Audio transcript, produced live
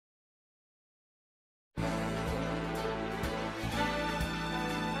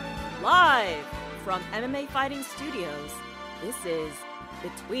Live from MMA Fighting Studios, this is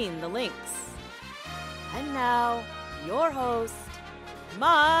Between the Links. And now, your host,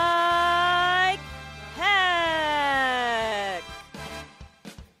 Mike Heck.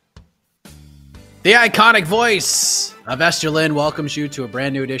 The iconic voice of Esther Lynn welcomes you to a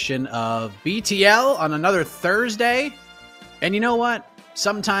brand new edition of BTL on another Thursday. And you know what?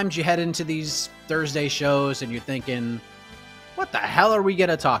 Sometimes you head into these Thursday shows and you're thinking, what the hell are we going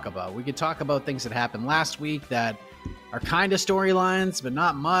to talk about? We could talk about things that happened last week that are kind of storylines, but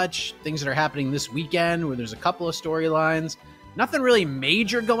not much. Things that are happening this weekend where there's a couple of storylines. Nothing really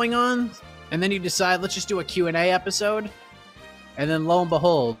major going on. And then you decide, let's just do a Q&A episode. And then lo and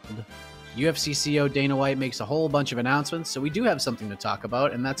behold, UFC CEO Dana White makes a whole bunch of announcements. So we do have something to talk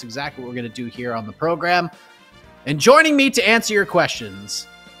about. And that's exactly what we're going to do here on the program. And joining me to answer your questions,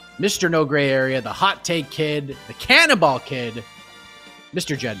 Mr. No Gray Area, the Hot Take Kid, the Cannonball Kid,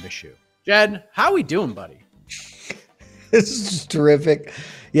 Mr. Jed Mishu. Jed, how we doing, buddy? This is just terrific.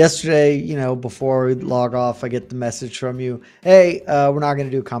 Yesterday, before we log off, I get the message from you. Hey, we're not going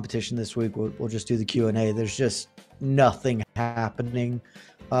to do a competition this week. We'll just do the Q&A. There's just nothing happening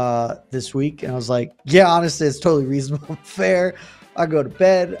this week. And I was like, yeah, honestly, it's totally reasonable and fair. I go to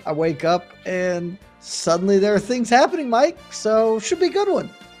bed, I wake up, and suddenly there are things happening, Mike. So should be a good one.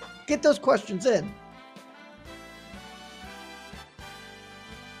 Get those questions in.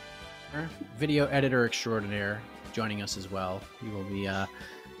 Video editor extraordinaire joining us as well. He will be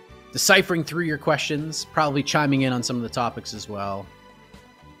deciphering through your questions, probably chiming in on some of the topics as well.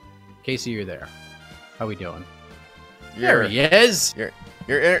 Casey, you're there. How we doing? There he is.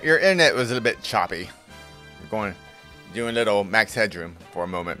 Your internet was a little bit choppy. You're doing a little max headroom for a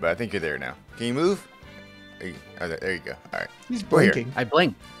moment, but I think you're there now. Can you move? There you go. All right. He's blinking. I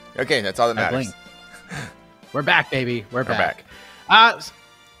blinked. Okay, that's all that matters. We're back, baby. We're back.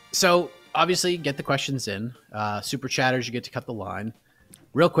 So obviously get the questions in. Super chatters, you get to cut the line.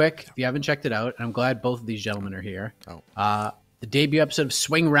 Real quick, if you haven't checked it out, and I'm glad both of these gentlemen are here. The debut episode of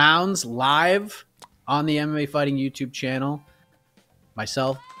Swing Rounds live on the MMA Fighting YouTube channel.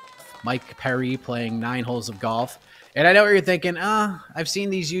 Myself, Mike Perry, playing 9 holes of golf. And I know what you're thinking, I've seen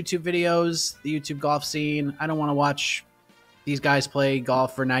these YouTube videos, the YouTube golf scene. I don't want to watch these guys play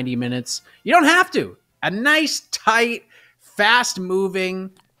golf for 90 minutes. You don't have to. A nice, tight, fast-moving,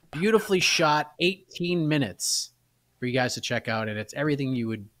 beautifully shot 18 minutes for you guys to check out. And it's everything you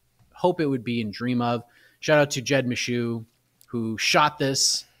would hope it would be and dream of. Shout out to Jed Mishu, who shot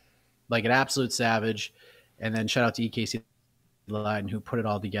this like an absolute savage. And then shout out to EKC Line, who put it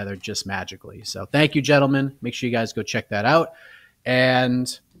all together just magically. So thank you, gentlemen. Make sure you guys go check that out.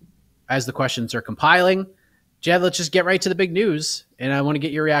 And as the questions are compiling, Jed, let's just get right to the big news. And I want to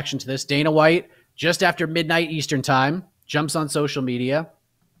get your reaction to this. Dana White, just after midnight Eastern time, jumps on social media,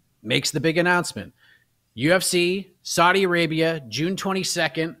 makes the big announcement. UFC, Saudi Arabia, June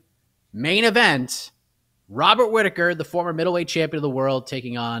 22nd, main event, Robert Whittaker, the former middleweight champion of the world,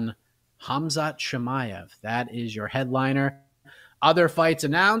 taking on Khamzat Chimaev. That is your headliner. Other fights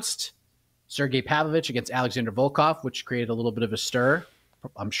announced, Sergey Pavlovich against Alexander Volkov, which created a little bit of a stir.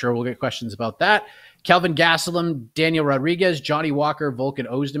 I'm sure we'll get questions about that. Kelvin Gastelum, Daniel Rodriguez, Johnny Walker, Volkan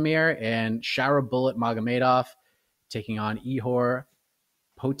Ozdemir, and Shara Bullet Magomedov taking on Ihor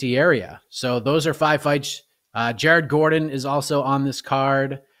Potieria. So those are 5 fights. Jared Gordon is also on this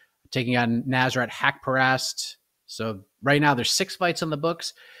card, taking on Nasrat Hakparast. So right now there's 6 fights on the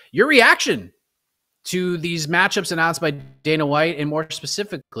books. Your reaction to these matchups announced by Dana White, and more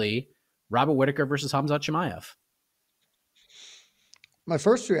specifically, Robert Whittaker versus Khamzat Chimaev? My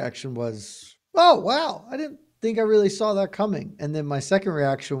first reaction was, oh, wow, I didn't think I really saw that coming. And then my second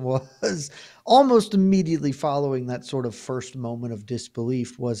reaction was almost immediately following that sort of first moment of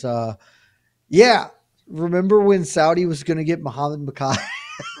disbelief was, yeah, remember when Saudi was going to get Muhammad Makayev?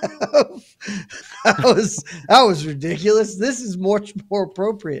 that was ridiculous. This is much more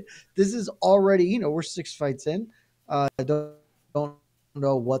appropriate. This is already, we're 6 fights in. I don't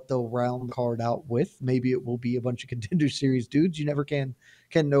know what they'll round the card out with. Maybe it will be a bunch of Contender Series dudes. You never can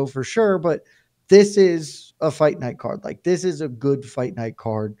know for sure, but this is a fight night card. Like, this is a good fight night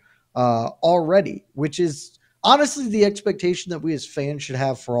card already, which is honestly the expectation that we as fans should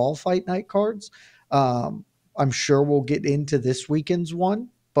have for all fight night cards. I'm sure we'll get into this weekend's one,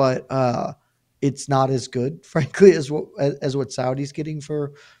 but it's not as good, frankly, as what Saudi's getting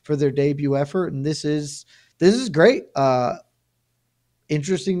for their debut effort. And this is great.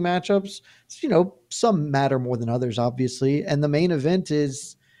 Interesting matchups. Some matter more than others, obviously. And the main event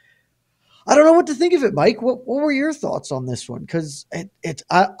is, I don't know what to think of it, Mike. What were your thoughts on this one? Because it's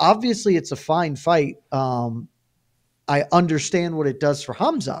obviously it's a fine fight. I understand what it does for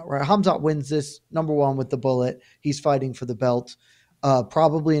Khamzat, right? Khamzat wins this number one with the bullet. He's fighting for the belt,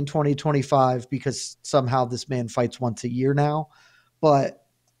 probably in 2025 because somehow this man fights once a year now. But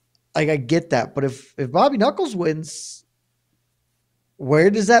like, I get that. But if Bobby Knuckles wins, where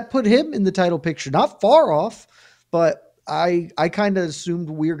does that put him in the title picture? Not far off, but I kind of assumed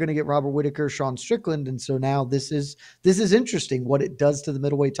we were going to get Robert Whittaker, Sean Strickland, and so now this is interesting what it does to the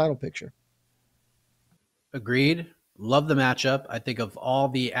middleweight title picture. Agreed. Love the matchup. I think of all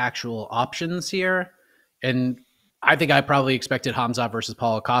the actual options here, and I think I probably expected Khamzat versus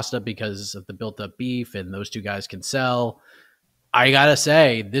Paulo Costa because of the built-up beef, and those two guys can sell. I gotta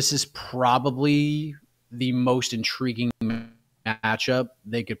say, this is probably the most intriguing matchup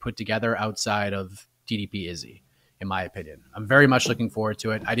they could put together outside of DDP Izzy, in my opinion. I'm very much looking forward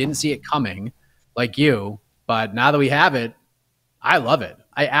to it. I didn't see it coming like you, but now that we have it, I love it.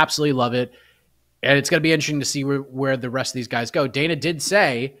 I absolutely love it. And it's going to be interesting to see where the rest of these guys go. Dana did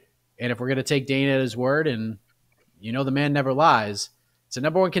say, and if we're going to take Dana at his word, and you know the man never lies, it's a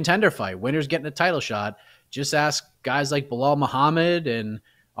number one contender fight. Winner's getting a title shot. Just ask guys like Bilal Muhammad and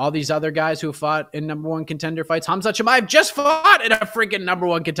all these other guys who have fought in number one contender fights. Khamzat Chimaev just fought in a freaking number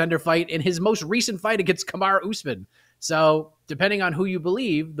one contender fight in his most recent fight against Kamaru Usman. So depending on who you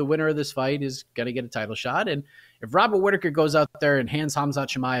believe, the winner of this fight is going to get a title shot. And if Robert Whittaker goes out there and hands Khamzat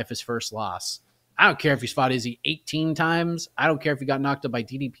Chimaev his first loss, I don't care if he's fought Izzy 18 times. I don't care if he got knocked up by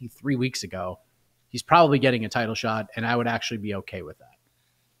DDP 3 weeks ago. He's probably getting a title shot, and I would actually be okay with that.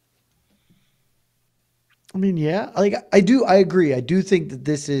 I mean, yeah, like I agree. I do think that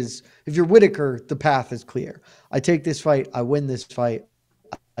this is, if you're Whittaker, the path is clear. I take this fight, I win this fight,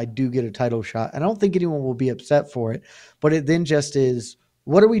 I do get a title shot. And I don't think anyone will be upset for it. But it then just is,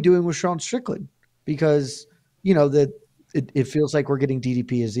 what are we doing with Sean Strickland? Because, you know, it feels like we're getting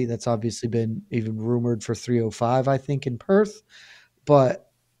DDP Izzy. That's obviously been even rumored for 305, I think, in Perth. But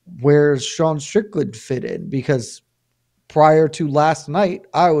where's Sean Strickland fit in? Because prior to last night,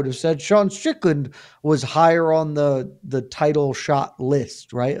 I would have said Sean Strickland was higher on the title shot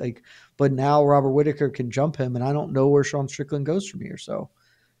list, right? Like, but now Robert Whittaker can jump him, and I don't know where Sean Strickland goes from here. So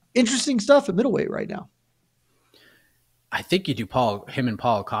interesting stuff at middleweight right now. I think you do him and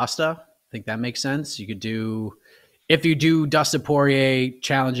Paulo Costa. I think that makes sense. You could do, if you do Dustin Poirier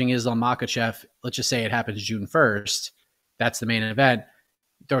challenging Islam Makhachev, let's just say it happens June 1st. That's the main event.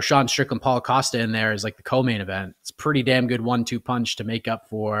 Throw Sean Strickland, Paulo Costa in there as like the co-main event. It's a pretty damn good 1-2 punch to make up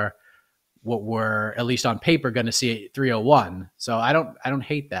for what we're, at least on paper, going to see at 301. So I don't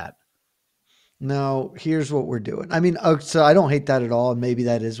hate that. No, here's what we're doing. I mean, so I don't hate that at all, and maybe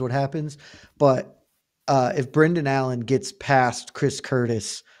that is what happens. But if Brendan Allen gets past Chris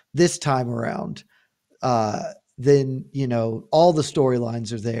Curtis this time around, then, you know, all the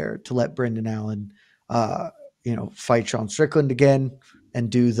storylines are there to let Brendan Allen, fight Sean Strickland again and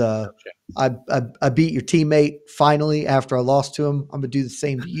do the, I beat your teammate finally after I lost to him. I'm going to do the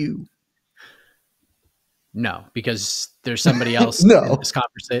same to you. No, because there's somebody else No. in this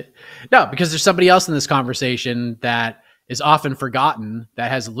conversation. No, because there's somebody else in this conversation that is often forgotten,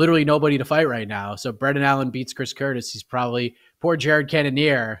 that has literally nobody to fight right now. So Brendan Allen beats Chris Curtis. He's probably, poor Jared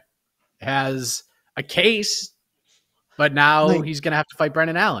Cannonier has a case, but now he's going to have to fight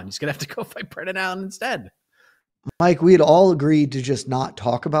Brendan Allen. He's going to have to go fight Brendan Allen instead. Mike, we had all agreed to just not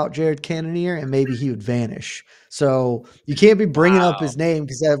talk about Jared Cannonier, and maybe he would vanish. So you can't be bringing up his name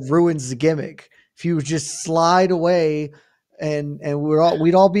because that ruins the gimmick. If you would just slide away and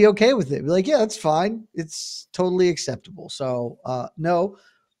we'd all be okay with it. Be like, yeah, that's fine. It's totally acceptable. So no,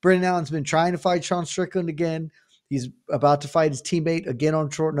 Brendan Allen's been trying to fight Sean Strickland again. He's about to fight his teammate again on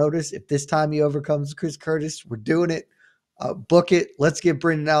short notice. If this time he overcomes Chris Curtis, we're doing it. Book it. Let's give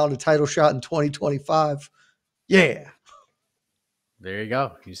Brendan Allen a title shot in 2025. Yeah. There you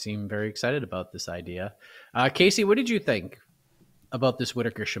go. You seem very excited about this idea. Casey, what did you think about this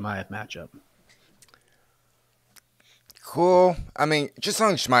Whittaker-Chimaev matchup? Cool. I mean, just as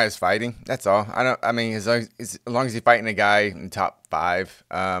long as Chimaev's fighting, that's all. As long as he's fighting a guy in the top 5,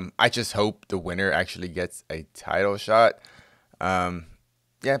 I just hope the winner actually gets a title shot. Yeah,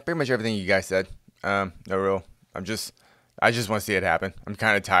 pretty much everything you guys said. I just want to see it happen. I'm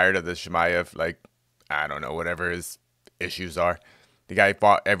kind of tired of the Chimaev, I don't know, whatever his issues are. The guy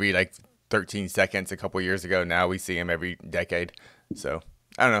fought every 13 seconds a couple years ago. Now we see him every decade. So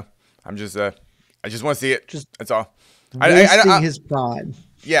I don't know. I just want to see it. That's all. Wasting his prime.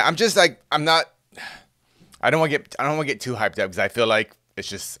 Yeah, I'm just I'm not. I don't want to get too hyped up because I feel like it's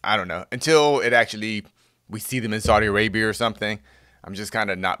just, I don't know, until it actually we see them in Saudi Arabia or something. I'm just kind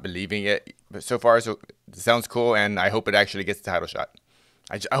of not believing it. But so far, so it sounds cool, and I hope it actually gets the title shot.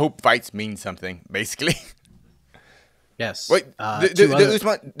 I hope fights mean something, basically. Yes. Wait,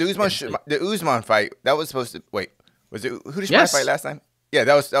 the Usman fight that was supposed to wait. Was it who did Chimaev fight last time? Yeah,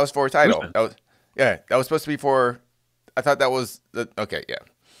 that was for a title. Usman. That was supposed to be for. I thought that was the okay. Yeah,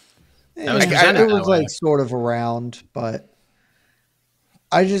 that was it was like sort of around, but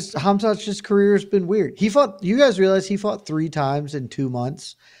Khamzat's career has been weird. You guys realize he fought 3 times in 2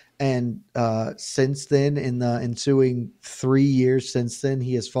 months, and since then, in the ensuing 3 years since then,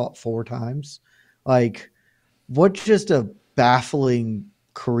 he has fought 4 times. Like, what just a baffling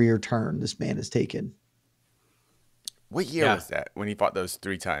career turn this man has taken. What year was that when he fought those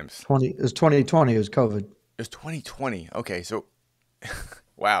 3 times? It was 2020. It was COVID. It was 2020. Okay, so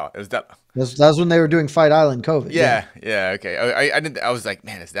wow, it was that. That's when they were doing Fight Island COVID. Yeah. Okay. I was like,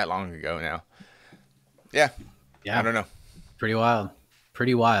 man, it's that long ago now. Yeah. I don't know. Pretty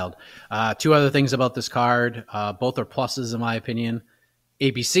wild. 2 other things about this card. Both are pluses in my opinion.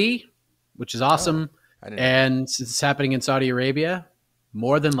 ABC, which is awesome. And since it's happening in Saudi Arabia,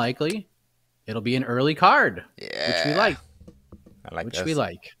 more than likely, it'll be an early card, which we like. We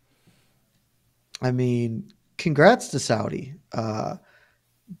like. I mean, congrats to Saudi.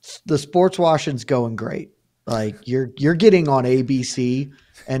 The sports washing's going great. Like you're getting on ABC,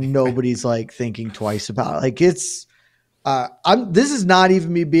 and nobody's like thinking twice about it. Like it's. This is not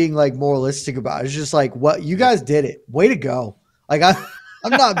even me being like moralistic about it. It's just like what you guys did it. Way to go. Like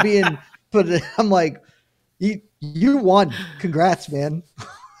I'm not being put. I'm like. You won. Congrats, man.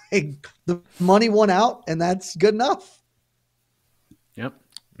 The money won out, and that's good enough. Yep.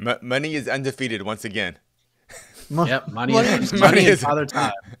 Money is undefeated once again. Money is Father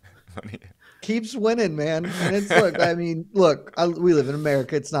Time. Keeps winning, man. And it's we live in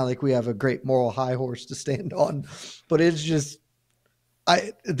America. It's not like we have a great moral high horse to stand on, but it's just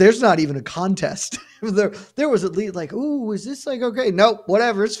there's not even a contest. There was at least like, ooh, is this like okay? Nope,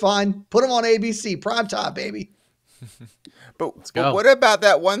 whatever, it's fine. Put them on ABC, prime time, baby. But what about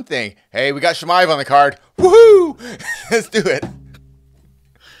that one thing? Hey, we got Chimaev on the card. Woohoo! Let's do it.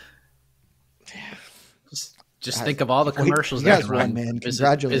 Just think of all the commercials that can run. Man.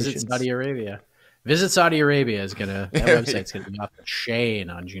 Congratulations. Visit Saudi Arabia. Visit Saudi Arabia is that website's gonna be off the chain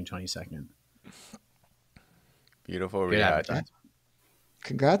on June 22nd. Beautiful reality.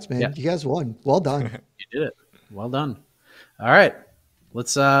 Congrats, man. Yeah. You guys won. Well done. You did it. Well done. All right.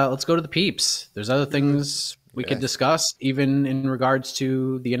 Let's go to the peeps. There's other things we could discuss, even in regards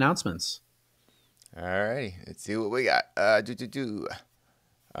to the announcements. All right. Let's see what we got. Let's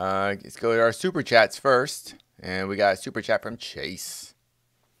go to our super chats first. And we got a super chat from Chase.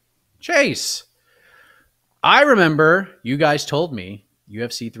 I remember you guys told me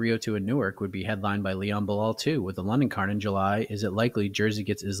UFC 302 in Newark would be headlined by Leon Bilal too. With the London card in July, is it likely Jersey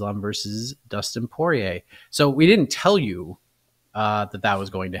gets Islam versus Dustin Poirier? So we didn't tell you that was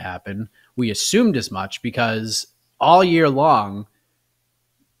going to happen. We assumed as much because all year long,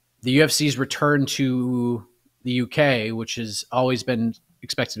 the UFC's return to the UK, which has always been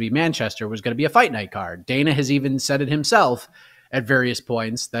expected to be Manchester, was going to be a fight night card. Dana has even said it himself at various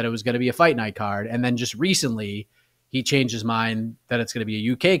points that it was going to be a fight night card. And then just recently, he changed his mind that it's going to be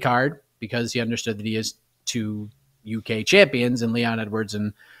a UK card because he understood that he has 2 UK champions in Leon Edwards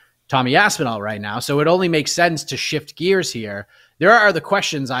and Tommy Aspinall right now. So it only makes sense to shift gears here. There are the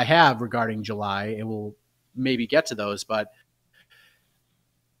questions I have regarding July, and we'll maybe get to those. But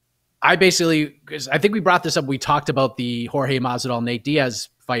because I think we brought this up, we talked about the Jorge Masvidal-Nate Diaz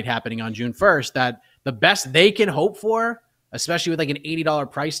fight happening on June 1st, that the best they can hope for, especially with like an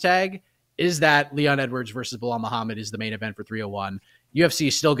 $80 price tag, is that Leon Edwards versus Bilal Muhammad is the main event for 301. UFC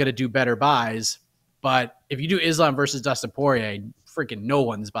is still going to do better buys, but if you do Islam versus Dustin Poirier, freaking no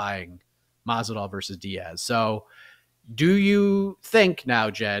one's buying Masvidal versus Diaz. So do you think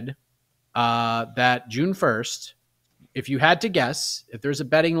now, Jed, that June 1st, if you had to guess, if there's a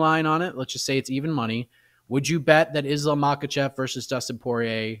betting line on it, let's just say it's even money, would you bet that Islam Makhachev versus Dustin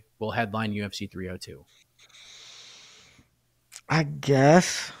Poirier will headline UFC 302? I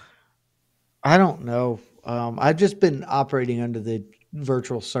guess. I don't know. I've just been operating under the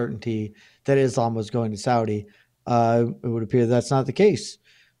virtual certainty that Islam was going to Saudi. It would appear that's not the case.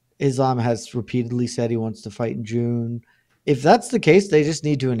 Islam has repeatedly said he wants to fight in June. If that's the case, they just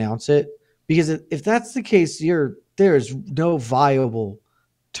need to announce it. Because if that's the case, there is no viable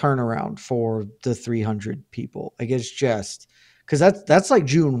turnaround for the 300 people. I guess just because that's like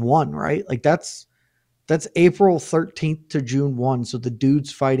June 1, right? Like that's April 13th to June 1. So the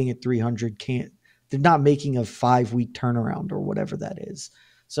dudes fighting at 300 they're not making a 5-week turnaround or whatever that is.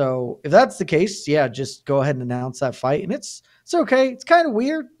 So if that's the case, yeah, just go ahead and announce that fight. And it's okay. It's kind of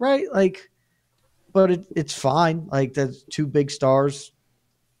weird, right? Like, but it's fine. Like, there's 2 big stars.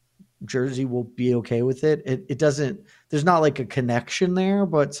 jersey will be okay with it. It doesn't. There's not like a connection there,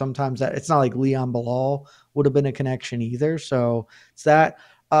 but sometimes that it's not like Leon Bilal would have been a connection either. So it's that.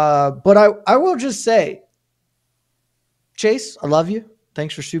 But I will just say, Chase, I love you.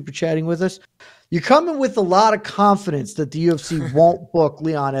 Thanks for super chatting with us. You're coming with a lot of confidence that the UFC won't book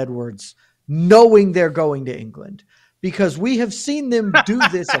Leon Edwards, knowing they're going to England, because we have seen them do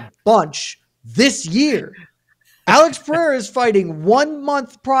this a bunch this year. Alex Pereira is fighting 1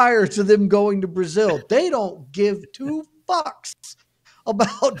 month prior to them going to Brazil. They don't give two fucks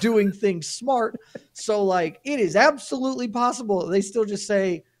about doing things smart. So, like, it is absolutely possible they still just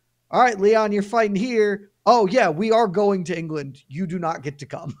say, all right, Leon, you're fighting here. Oh, yeah, we are going to England. You do not get to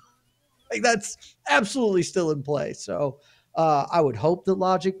come. Like, that's absolutely still in play. So I would hope that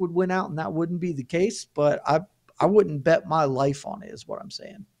Logic would win out, and that wouldn't be the case. But I wouldn't bet my life on it, is what I'm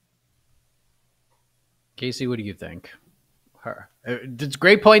saying. Casey, what do you think? It's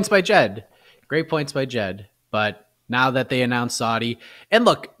great points by Jed. Great points by Jed. But now that they announced Saudi, and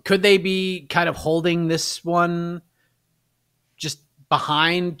look, could they be kind of holding this one just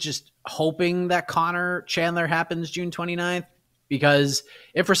behind, just hoping that Conor Chandler happens June 29th? Because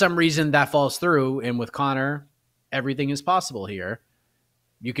if for some reason that falls through, and with Conor, everything is possible here,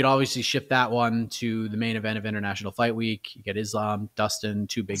 you could obviously shift that one to the main event of International Fight Week. You get Islam, Dustin,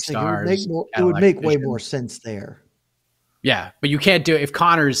 two big stars. It would make way more sense there. Yeah, but you can't do it if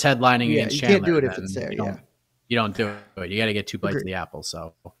Conor's headlining against Chandler. You can't do it if it's there, You don't do it. You got to get two bites of the apple.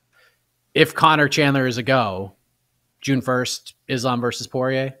 So if Conor Chandler is a go, June 1st, Islam versus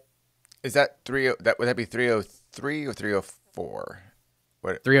Poirier. Is that would that be 303 or 304?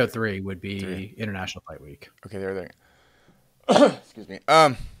 What? 303 would be International Fight Week. Okay, there. Excuse me.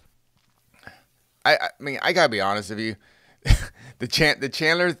 I mean, I gotta be honest with you. the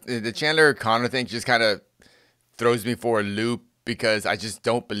Chandler Conor thing just kind of throws me for a loop because I just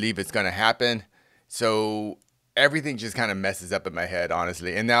don't believe it's gonna happen. So everything just kind of messes up in my head,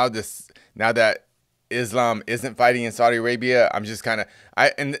 honestly. And now that Islam isn't fighting in Saudi Arabia, I just kind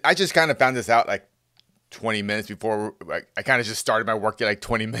of found this out like 20 minutes before I kind of just started my work at like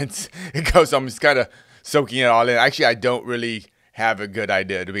 20 minutes ago. So I'm just kind of soaking it all in. Actually, I don't really have a good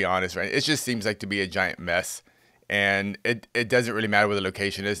idea, to be honest, right? It just seems like to be a giant mess. And it doesn't really matter where the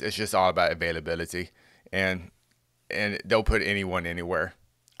location is. It's just all about availability. And they'll put anyone anywhere.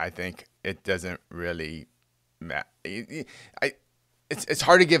 I think it doesn't really matter. It's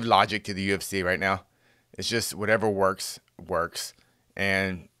hard to give logic to the UFC right now. It's just whatever works,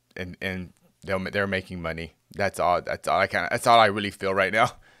 and they're making money. That's all I really feel right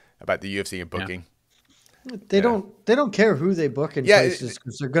now about the UFC and booking. Yeah. They don't care who they book in places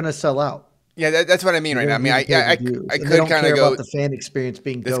because they're gonna sell out. Yeah, that's what I mean right now. I mean, I could kind of go about the fan experience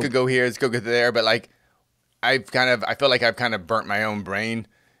being this dope. Could go here, this could go there, but like I feel like I've kind of burnt my own brain,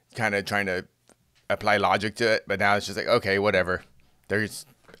 kind of trying to apply logic to it. But now it's just like, okay, whatever. There's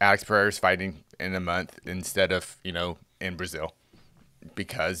Alex Pereira's fighting in a month instead of in Brazil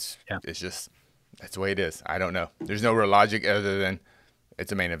because it's just that's the way it is. I don't know. There's no real logic other than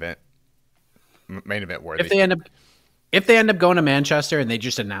it's a main event worthy. If they end up going to Manchester and they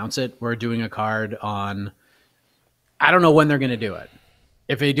just announce it, we're doing a card on. I don't know when they're going to do it.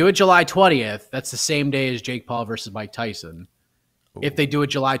 If they do it July 20th, that's the same day as Jake Paul versus Mike Tyson. Ooh. If they do it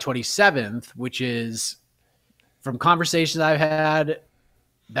July 27th, which is from conversations I've had,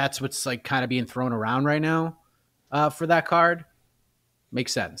 that's what's like kind of being thrown around right now for that card.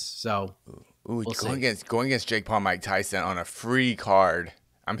 Makes sense. So we'll going against Jake Paul, Mike Tyson on a free card.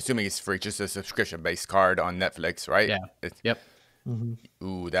 I'm assuming it's free, just a subscription-based card on Netflix, right? Yeah. Yep. Mm-hmm.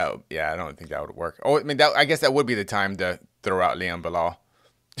 Ooh, I don't think that would work. Oh, I mean, I guess that would be the time to throw out Leon Bilal.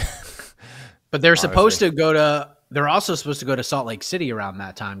 But they're supposed to go to. They're also supposed to go to Salt Lake City around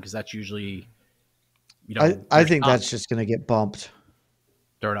that time because that's usually. I think that's just going to get bumped.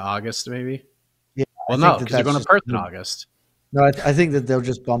 During August, maybe. Yeah. Well, no, because they're going to Perth in August. No, I think that they'll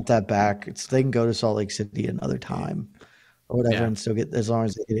just bump that back. They can go to Salt Lake City another time, or whatever, and still get as long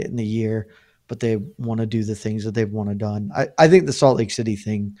as they get it in the year. But they want to do the things that they've want to done. I think the Salt Lake City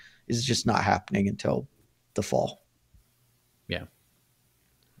thing is just not happening until the fall. Yeah.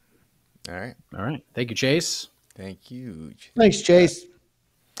 All right. Thank you, Chase. Thank you. Thanks, Chase.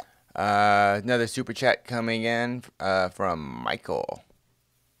 Another super chat coming in from Michael.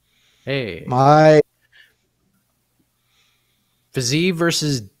 Hey. My Fizzy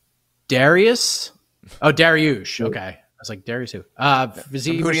versus Darius. Oh, Dariush. Okay. I was like, Darius who?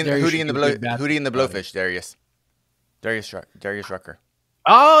 Hootie and the Blowfish, Darius. Darius Rucker.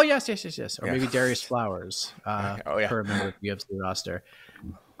 Oh, yes. Or maybe Darius Flowers. Per member of the UFC roster.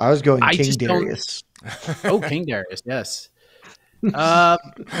 I was going King Darius. Oh, King Darius, yes.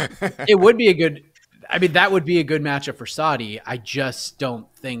 It would be a good. I mean, that would be a good matchup for Saudi. I just don't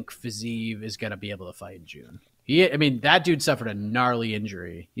think Fiziev is going to be able to fight in June. That dude suffered a gnarly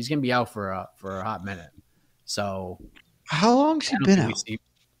injury. He's going to be out for a hot minute. So, how long's he been out?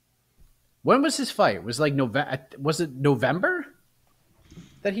 When was his fight? Was it November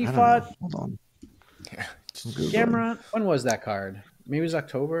that he fought? Hold on. Cameron, when was that card? Maybe it was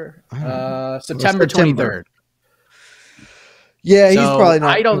October. September 23rd. Yeah, he's probably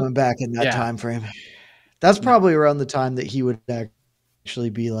not coming back in that time frame. That's probably around the time that he would actually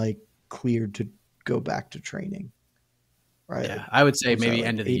be like cleared to go back to training. Right. Yeah, I would say maybe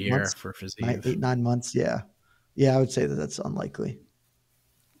end of the year for Fiziev. 8-9 months. Yeah. Yeah, I would say that's unlikely.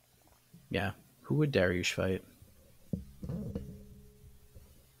 Yeah. Who would Dariush fight?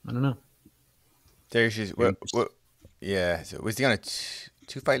 I don't know. Dariush is what? Yeah. So was he on a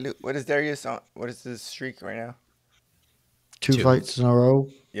two-fight loop? What is Dariush on? What is his streak right now? Two fights in a row.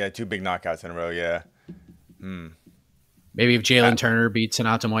 Yeah, 2 big knockouts in a row. Yeah. Maybe if Jalen Turner beats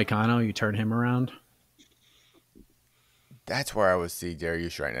Renato Moicano, you turn him around. That's where I would see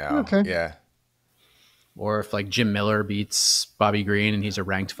Dariush right now. Okay. Yeah. Or if like Jim Miller beats Bobby Green and he's a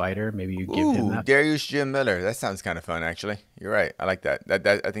ranked fighter, maybe you give him that. Dariush Jim Miller. That sounds kind of fun, actually. You're right. I like that. That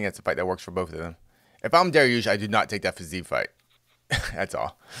I think that's a fight that works for both of them. If I'm Dariush, I do not take that Fiziev fight. That's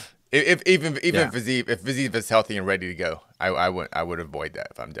all. If Fiziev is healthy and ready to go, I would avoid that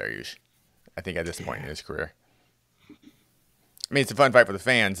if I'm Dariush. I think at this point in his career. I mean, it's a fun fight for the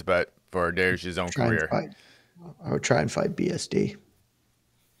fans, but for Dariush's own career. I would try and fight BSD.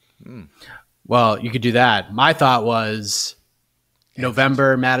 Well, you could do that. My thought was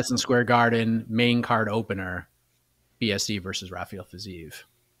November, Madison Square Garden, main card opener, BSD versus Rafael Fiziev.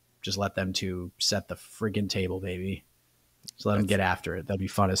 Just let them two set the friggin' table, baby. Just let them get after it. That'd be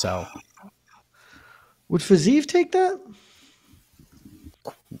fun as hell. Would Fiziev take that?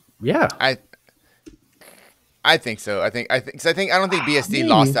 Yeah, I think so. I don't think BSD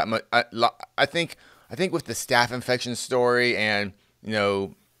lost that much. I think with the staph infection story and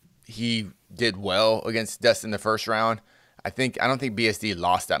he did well against Dustin in the first round. I don't think BSD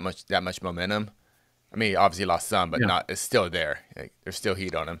lost that much momentum. I mean, he obviously lost some, but it's still there. Like, there's still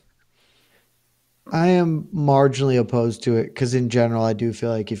heat on him. I am marginally opposed to it because in general, I do feel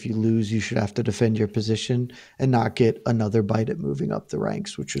like if you lose, you should have to defend your position and not get another bite at moving up the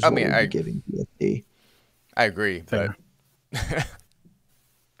ranks, which is what we're giving BSD. I agree, but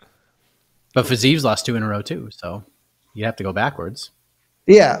Fiziev's lost 2 in a row too, so you have to go backwards.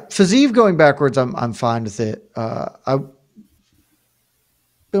 Yeah, Fiziev going backwards, I'm fine with it.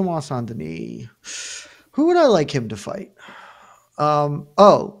 Benoit Saint-Denis. Who would I like him to fight?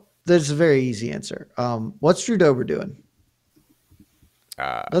 There's a very easy answer. What's Drew Dober doing?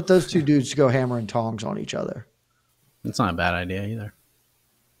 Let those two dudes go hammer and tongs on each other. It's not a bad idea either.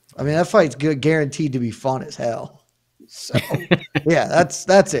 I mean, that fight's guaranteed to be fun as hell. So, yeah,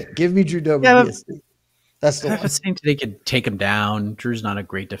 that's it. Give me Drew Dober. Yeah, that's the one. I was saying they could take him down. Drew's not a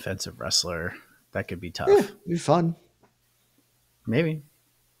great defensive wrestler. That could be tough. Yeah, it'd be fun. Maybe.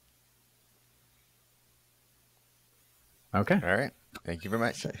 Okay. All right. Thank you very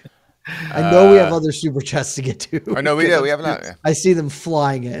much. I know we have other super chats to get to. I know we do. We have not. I see them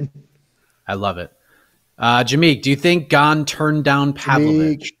flying in. I love it. Jameek, do you think Gane turned down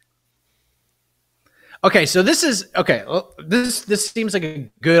Pavlovich? Okay, so this is okay. This seems like a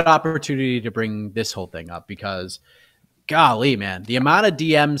good opportunity to bring this whole thing up because, golly, man, the amount of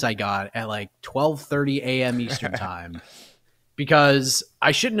DMs I got at like 12:30 a.m. Eastern time, because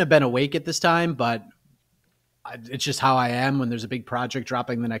I shouldn't have been awake at this time, but it's just how I am when there's a big project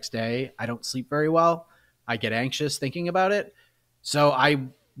dropping the next day. I don't sleep very well. I get anxious thinking about it. So I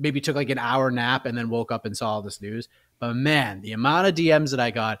maybe took like an hour nap and then woke up and saw all this news. But man, the amount of DMs that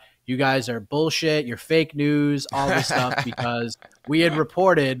I got, you guys are bullshit, you're fake news, all this stuff, because we had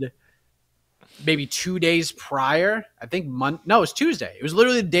reported maybe 2 days prior, I think it was Tuesday. It was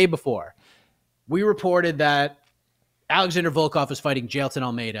literally the day before. We reported that Alexander Volkov is fighting Jailton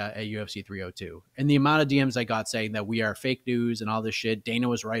Almeida at UFC 302. And the amount of DMs I got saying that we are fake news and all this shit, Dana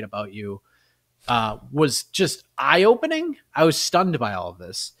was right about you, was just eye-opening. I was stunned by all of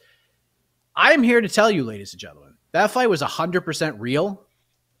this. I am here to tell you, ladies and gentlemen, that fight was 100% real.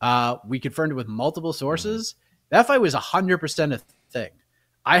 We confirmed it with multiple sources. That fight was 100% a thing.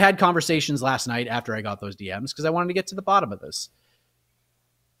 I had conversations last night after I got those DMs because I wanted to get to the bottom of this.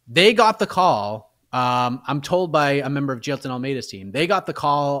 They got the call. I'm told by a member of Jailton Almeida's team. They got the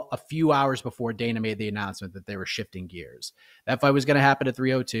call a few hours before Dana made the announcement that they were shifting gears. That fight was going to happen at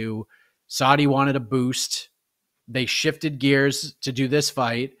 302. Saudi wanted a boost. They shifted gears to do this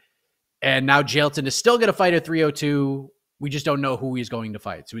fight. And now Jailton is still going to fight at 302 we just don't know who he's going to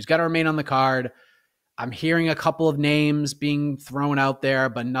fight. So he's got to remain on the card. I'm hearing a couple of names being thrown out there,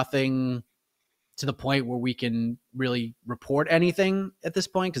 but nothing to the point where we can really report anything at this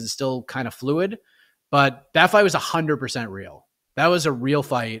point because it's still kind of fluid. But that fight was 100% real. That was a real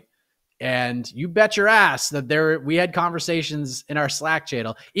fight. And you bet your ass that we had conversations in our Slack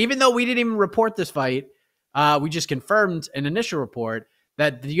channel, even though we didn't even report this fight. We just confirmed an initial report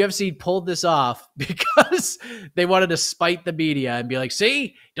that the UFC pulled this off because they wanted to spite the media and be like,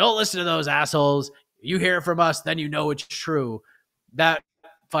 see, don't listen to those assholes. You hear it from us, then you know it's true. That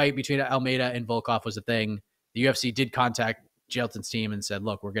fight between Almeida and Volkov was a thing. The UFC did contact Jailton's team and said,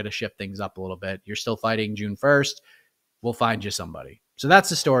 look, we're going to shift things up a little bit. You're still fighting June 1st. We'll find you somebody. So that's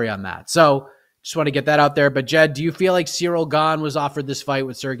the story on that. So just want to get that out there. But Jed, do you feel like Cyril Gane was offered this fight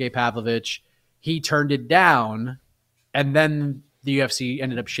with Sergey Pavlovich? He turned it down, and then the UFC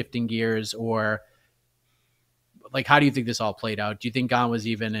ended up shifting gears? Or like, how do you think this all played out? Do you think Gane was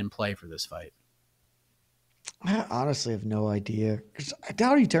even in play for this fight? I honestly have no idea. 'Cause I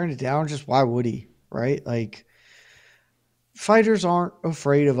doubt he turned it down. Just why would he? Right? Like, fighters aren't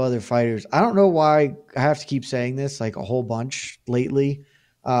afraid of other fighters. I don't know why I have to keep saying this like a whole bunch lately.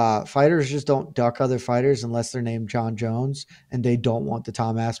 Fighters just don't duck other fighters unless they're named John Jones and they don't want the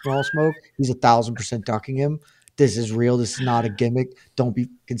Tom Aspinall smoke. He's 1,000% ducking him. This is real. This is not a gimmick. Don't be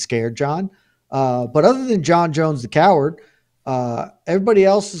scared, John. But other than John Jones, the coward, everybody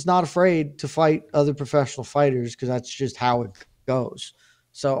else is not afraid to fight other professional fighters because that's just how it goes.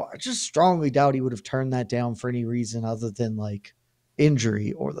 So I just strongly doubt he would have turned that down for any reason other than like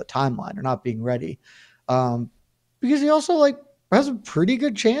injury or the timeline or not being ready. Because he also like has a pretty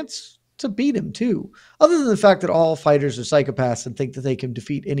good chance to beat him too. Other than the fact that all fighters are psychopaths and think that they can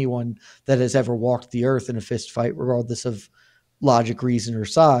defeat anyone that has ever walked the earth in a fist fight, regardless of logic, reason, or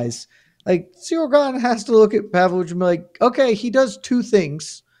size. Like, Cyril Gane has to look at Pavlovich and be like, okay, he does two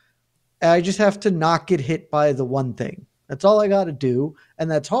things. I just have to not get hit by the one thing. That's all I got to do. And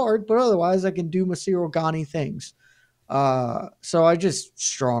that's hard, but otherwise I can do my Cyril Gane things. So I just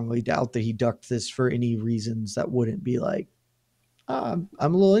strongly doubt that he ducked this for any reasons that wouldn't be like, I'm a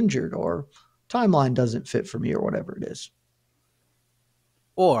little injured or timeline doesn't fit for me or whatever it is.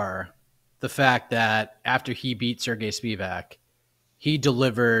 Or the fact that after he beat Sergey Spivak, he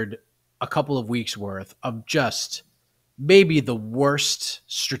delivered a couple of weeks worth of just maybe the worst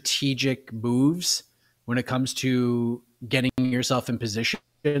strategic moves when it comes to getting yourself in position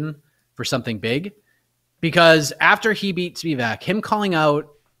for something big. Because after he beat Spivak, him calling out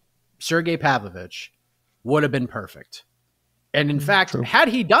Sergey Pavlovich would have been perfect. And in fact, True. had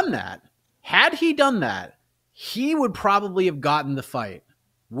he done that, he would probably have gotten the fight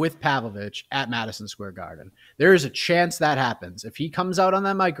with Pavlovich at Madison Square Garden. There is a chance that happens. If he comes out on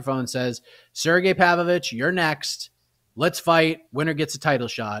that microphone and says, Sergey Pavlovich, you're next. Let's fight. Winner gets a title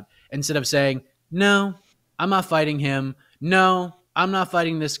shot. Instead of saying, no, I'm not fighting him. No, I'm not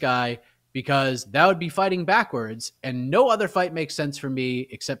fighting this guy, because that would be fighting backwards. And no other fight makes sense for me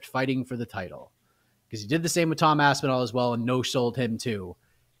except fighting for the title. Because he did the same with Tom Aspinall as well and no-sold him too.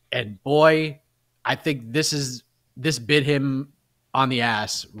 And boy, I think this bit him on the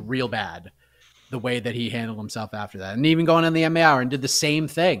ass real bad, the way that he handled himself after that. And even going on the MMA Hour and did the same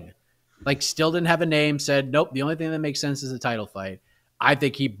thing. Like, still didn't have a name, said, nope, the only thing that makes sense is a title fight. I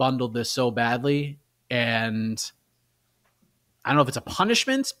think he bundled this so badly, and I don't know if it's a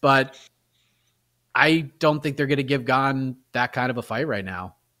punishment, but I don't think they're going to give Gane that kind of a fight right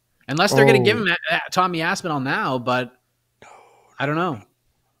now. Unless they're going to give him Tommy Aspinall now, but I don't know.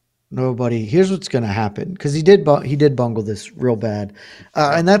 Nobody. Here's what's going to happen, because he did bungle this real bad,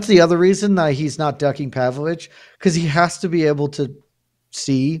 and that's the other reason that he's not ducking Pavlovich, because he has to be able to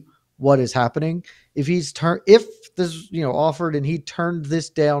see what is happening. If this offered and he turned this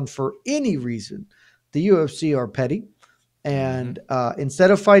down for any reason, the UFC are petty, and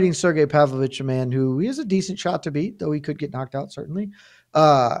instead of fighting Sergey Pavlovich, a man who he has a decent shot to beat, though he could get knocked out certainly.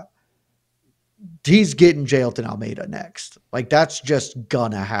 He's getting Jailton Almeida next. Like, that's just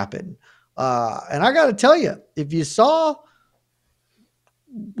gonna happen. And I got to tell you, if you saw,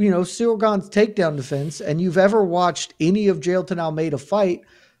 Cyril Gane's takedown defense and you've ever watched any of Jailton Almeida fight,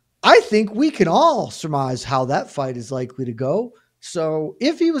 I think we can all surmise how that fight is likely to go. So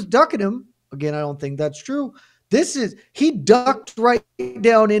if he was ducking him, again, I don't think that's true. He ducked right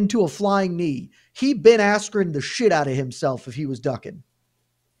down into a flying knee. He Ben Askren the shit out of himself if he was ducking.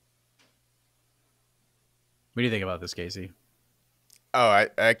 What do you think about this, Casey? Oh, I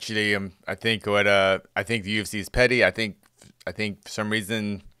think the UFC is petty. I think for some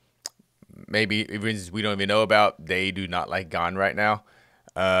reason, maybe reasons we don't even know about, they do not like Gane right now.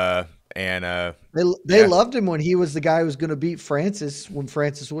 And they loved him when he was the guy who was going to beat Francis when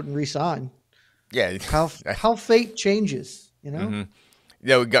Francis wouldn't resign. Yeah, how fate changes, you know.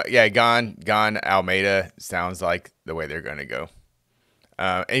 Mm-hmm. Yeah, Gon Almeida sounds like the way they're going to go.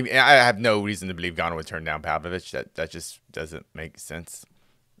 And I have no reason to believe Gon would turn down Pavlovich. That just doesn't make sense.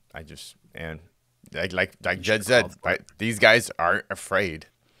 Like Jed said, right, these guys aren't afraid.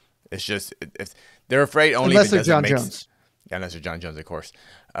 It's just if they're afraid only unless if it they're doesn't John make Jones. Yeah, unless they're John Jones, of course.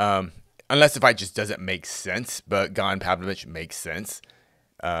 Unless the fight just doesn't make sense, but Gon Pavlovich makes sense.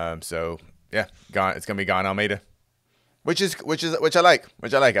 So yeah, it's gonna be Gon Almeida, which I like.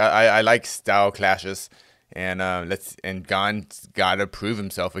 I like style clashes, and Gon's got to prove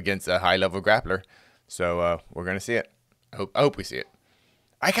himself against a high level grappler. So we're gonna see it. I hope we see it.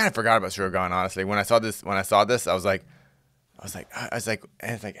 I kind of forgot about Cyril Gane, honestly. When I saw this, I was like,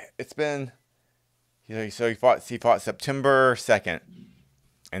 it's been, so he fought September 2nd,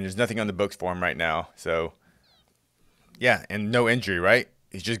 and there's nothing on the books for him right now. So, yeah, and no injury, right?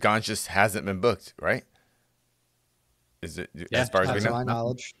 Gane just hasn't been booked, right? Is it as far as we know? My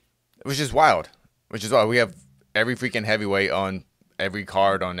knowledge. Which is wild. We have every freaking heavyweight on every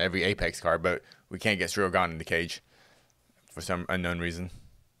card, on every Apex card, but we can't get Cyril Gane in the cage for some unknown reason.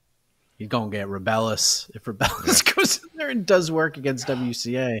 He's going to get Rebellis if Rebellis goes in there and does work against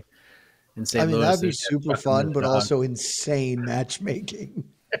WCA in St. Louis. That'd be super fun, but also insane matchmaking.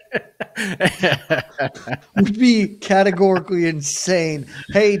 Would be categorically insane.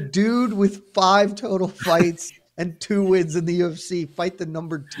 Hey, dude with 5 total fights and 2 wins in the UFC, fight the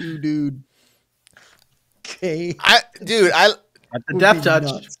number 2 dude. Okay. At the death touch.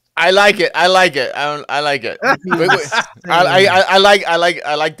 Nuts. I like it. I like it. I like it. I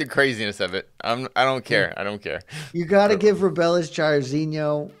like the craziness of it. I don't care. You got to give Rebellis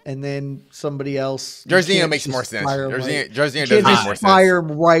Jairzinho and then somebody else. Jairzinho makes more sense. Jairzinho does make more sense. Fire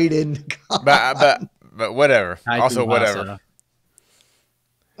him right in. But whatever. Also whatever.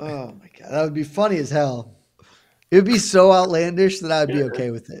 Oh my god, that would be funny as hell. It would be so outlandish that I'd be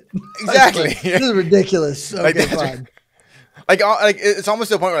okay with it. Exactly. This is ridiculous. Okay, fine. Like it's almost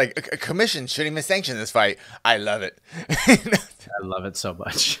to the point where like a commission shouldn't even sanction this fight. I love it. I love it so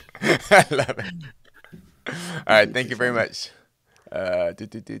much. I love it. All right, thank you very much.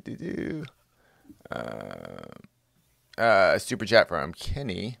 Super chat from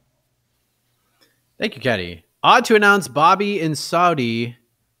Kenny. Thank you, Kenny. Odd to announce Bobby in Saudi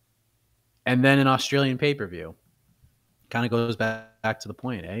and then an Australian pay-per-view. Kind of goes back to the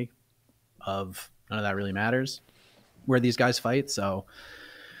point, of none of that really matters where these guys fight. So,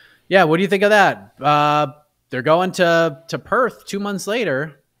 yeah, what do you think of that? They're going to Perth 2 months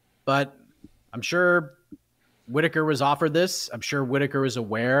later, but I'm sure Whittaker was offered this. I'm sure Whittaker was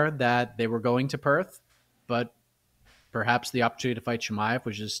aware that they were going to Perth, but perhaps the opportunity to fight Chimaev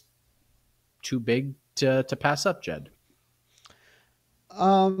was just too big to pass up, Jed.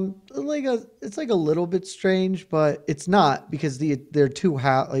 It's like a little bit strange, but it's not, because they're two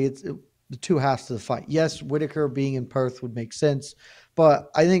halves. The two halves to the fight. Yes, Whittaker being in Perth would make sense,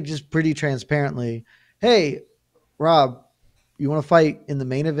 but I think just pretty transparently, hey, Rob, you want to fight in the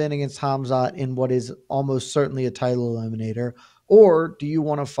main event against Khamzat in what is almost certainly a title eliminator, or do you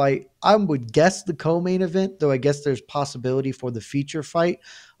want to fight? I would guess the co-main event, though I guess there's possibility for the feature fight.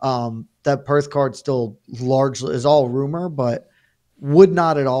 That Perth card still largely is all rumor, but would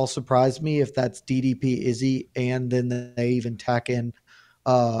not at all surprise me if that's DDP Izzy, and then they even tack in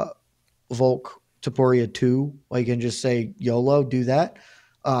Volk Topuria 2, like, and just say YOLO, do that.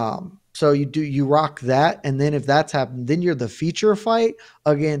 So you rock that, and then if that's happened, then you're the feature fight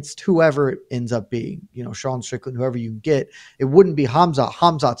against whoever it ends up being, Sean Strickland, whoever you get. It wouldn't be Khamzat.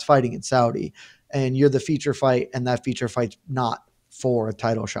 Khamzat's fighting in Saudi, and you're the feature fight, and that feature fight's not for a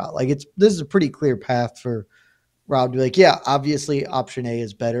title shot. Like, this is a pretty clear path for Rob to be like, yeah, obviously option A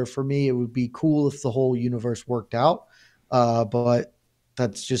is better for me. It would be cool if the whole universe worked out, but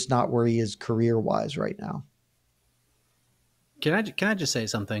that's just not where he is career-wise right now. Can I just say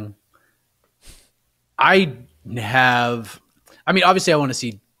something? Obviously I want to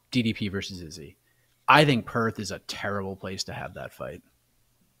see DDP versus Izzy. I think Perth is a terrible place to have that fight.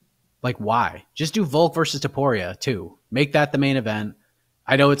 Like, why? Just do Volk versus Topuria too. Make that the main event.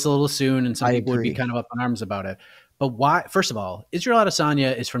 I know it's a little soon and some people would be kind of up in arms about it. But why? First of all, Israel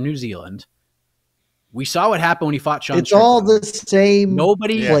Adesanya is from New Zealand. We saw what happened when he fought Sean Strickland. All the same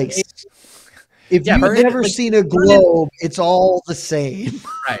place. If you've never seen a globe, it's all the same.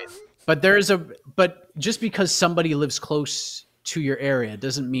 Right. But but just because somebody lives close to your area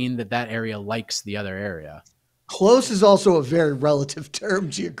doesn't mean that area likes the other area. Close is also a very relative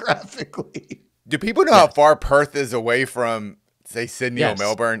term geographically. Do people know how far Perth is away from say Sydney Yes. or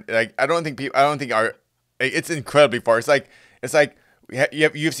Melbourne. Like I don't think it's incredibly far. It's like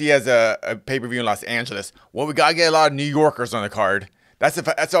UFC has a pay-per-view in Los Angeles. Well, we gotta get a lot of New Yorkers on the card.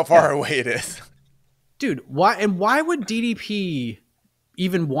 That's how far away it is. Dude, why would DDP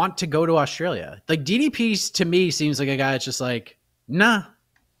even want to go to Australia? Like DDP to me seems like a guy that's just like, nah,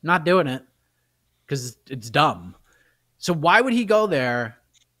 not doing it because it's dumb. So why would he go there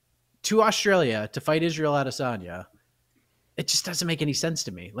to Australia to fight Israel Adesanya? It just doesn't make any sense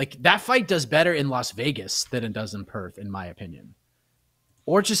to me. Like that fight does better in Las Vegas than it does in Perth, in my opinion.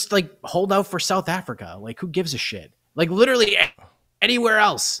 Or just like hold out for South Africa. Like who gives a shit? Like literally anywhere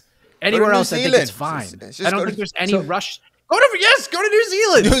else. Anywhere else, I think it's fine. I don't think there's any rush. Go to New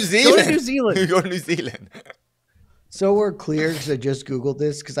Zealand. New Zealand. Go to New Zealand. Go to New Zealand. So we're clear because I just Googled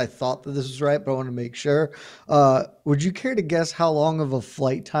this because I thought that this was right, but I want to make sure. Would you care to guess how long of a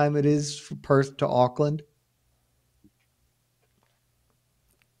flight time it is from Perth to Auckland?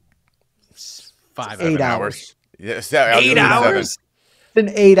 8 hours. Yes, 8 hours. It's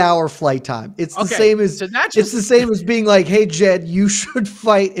an 8-hour flight time. It's the same as it's the same as being like, hey Jed, you should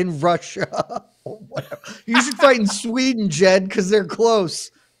fight in Russia or whatever. You should fight in Sweden, Jed, because they're close.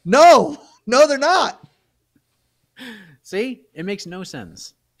 No, they're not. See, it makes no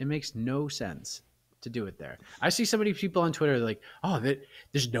sense. It makes no sense to do it there. I see so many people on Twitter like, oh,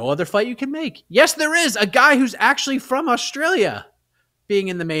 there's no other fight you can make. Yes, there is. A guy who's actually from Australia being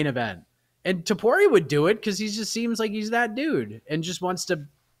in the main event. And Tapori would do it because he just seems like he's that dude and just wants to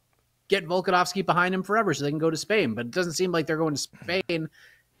get Volkanovski behind him forever so they can go to Spain. But it doesn't seem like they're going to Spain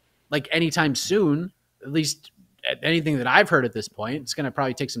like anytime soon, at least anything that I've heard at this point. It's going to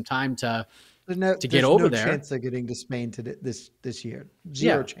probably take some time to get over there. There's no chance they're getting to Spain this year.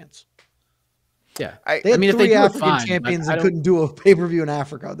 Zero chance. Yeah. They had if they three do African champions and couldn't do a pay-per-view in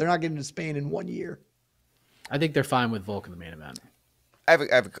Africa. They're not getting to Spain in 1 year. I think they're fine with Volk in the main event. I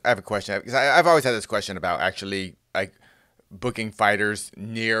have a question because I've always had this question about actually like booking fighters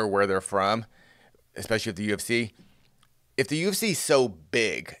near where they're from, especially with the UFC. If the UFC is so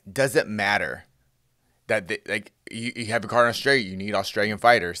big, does it matter that you have a card in Australia? You need Australian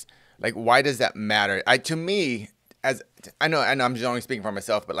fighters. Like, why does that matter? To me, as I know I'm just only speaking for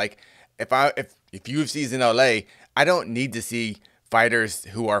myself, but like if UFC is in LA, I don't need to see fighters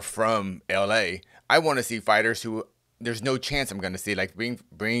who are from LA. I want to see fighters who there's no chance I'm going to see, like bring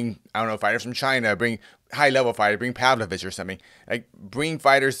I don't know, fighters from China, bring high level fighters, bring Pavlovich or something, like bring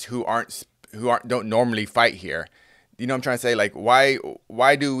fighters who don't normally fight here. You know what I'm trying to say? Like why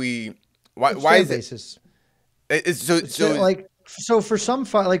is basis. It's so for some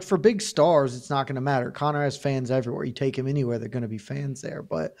like for big stars, it's not going to matter. Conor has fans everywhere. You take him anywhere, they're going to be fans there.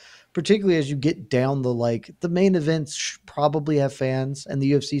 But particularly as you get down the main events probably have fans, and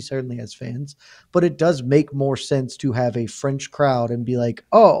the UFC certainly has fans. But it does make more sense to have a French crowd and be like,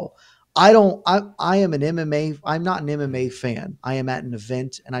 oh, I am an MMA. I'm not an MMA fan. I am at an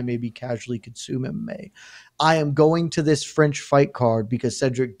event and I maybe casually consume MMA. I am going to this French fight card because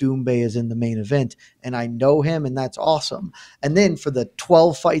Cedric Doumbé is in the main event and I know him, and that's awesome. And then for the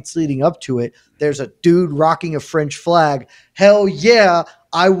 12 fights leading up to it, there's a dude rocking a French flag. Hell yeah,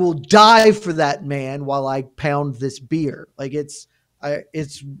 I will die for that man while I pound this beer. Like it's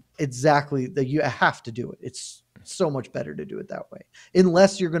exactly that you have to do it. It's so much better to do it that way.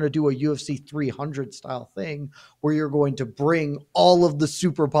 Unless you're going to do a UFC 300 style thing where you're going to bring all of the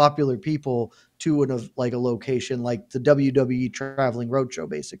super popular people to a location like the WWE Traveling Roadshow,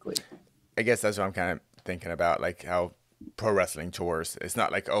 basically. I guess that's what I'm kind of thinking about, like how pro wrestling tours. It's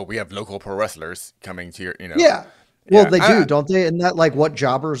not like, oh, we have local pro wrestlers coming to your, Yeah. Well, they do, don't they? Isn't that like what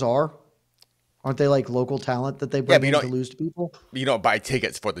jobbers are? Aren't they like local talent that they bring in to lose to people? You don't buy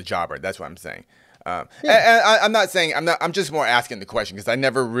tickets for the jobber. That's what I'm saying. I'm not saying I'm just more asking the question because I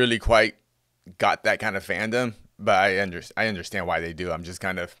never really quite got that kind of fandom, but I understand why they do. I'm just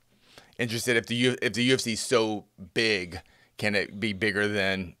kind of interested if the UFC is so big, can it be bigger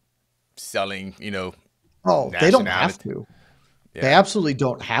than selling? Oh, they don't have to. Yeah. They absolutely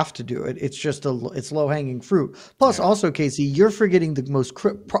don't have to do it. It's just it's low hanging fruit. Plus, also, Casey, you're forgetting the most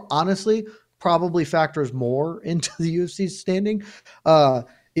honestly probably factors more into the UFC's standing.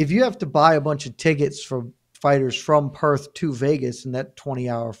 If you have to buy a bunch of tickets for fighters from Perth to Vegas in that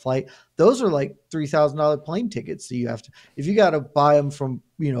 20-hour flight, those are like $3,000 plane tickets. So if you got to buy them from,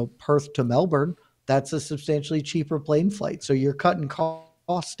 Perth to Melbourne, that's a substantially cheaper plane flight. So you're cutting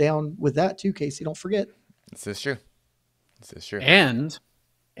costs down with that too, Casey. Don't forget. This is true.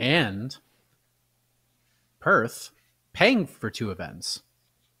 And Perth paying for 2 events,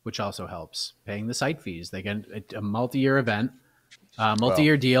 which also helps. Paying the site fees. They get a multi-year event.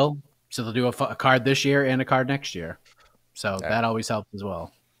 Multi-year deal, so they'll do a card this year and a card next year. So that always helps as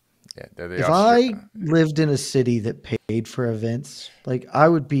well. Yeah, if I lived in a city that paid for events, like I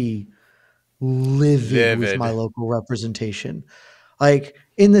would be livid with my local representation. Like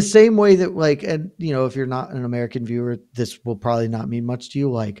in the same way that like, and you know, if you're not an American viewer, this will probably not mean much to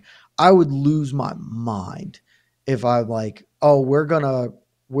you. Like I would lose my mind if I'm like, oh, we're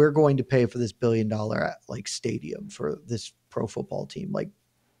going to pay for this $1 billion like stadium for this pro football team. Like,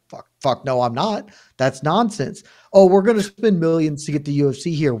 fuck, no, I'm not. That's nonsense. Oh, we're going to spend millions to get the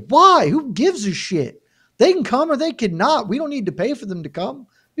UFC here. Why? Who gives a shit? They can come or they can not. We don't need to pay for them to come.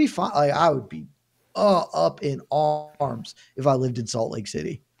 Be fine. Like, I would be up in arms if I lived in Salt Lake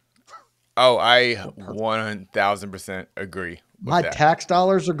City. Oh, I 1000% agree. My tax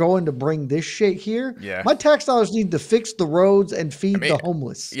dollars are going to bring this shit here. Yeah. My tax dollars need to fix the roads and feed the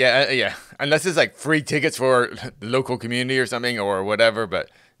homeless. Yeah. Unless it's like free tickets for the local community or something or whatever. But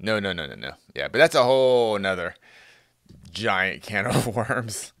no. Yeah, but that's a whole nother giant can of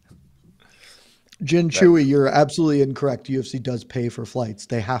worms. Jin Chewy, you're absolutely incorrect. UFC does pay for flights.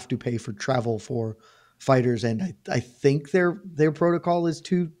 They have to pay for travel for fighters, and I think their protocol is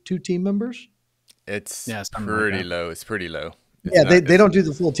two team members. It's pretty low. It's pretty low. They don't do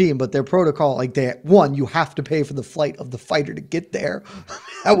the full team, but their protocol, like you have to pay for the flight of the fighter to get there.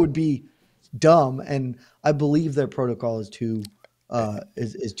 That would be dumb. And I believe their protocol is two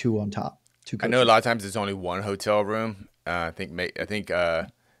on top. Two coaches. I know a lot of times it's only one hotel room. I think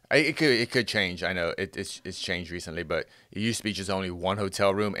it could change. I know it's changed recently, but it used to be just only one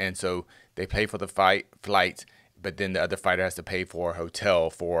hotel room, and so they pay for the flight, but then the other fighter has to pay for a hotel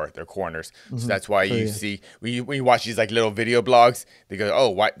for their corners. Mm-hmm. So that's why you see when you watch these like little video blogs, they go, "Oh,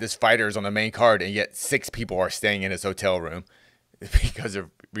 why this fighter is on the main card, and yet 6 people are staying in his hotel room because of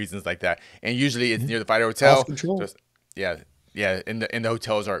reasons like that." And usually it's near the fighter hotel. So yeah. And the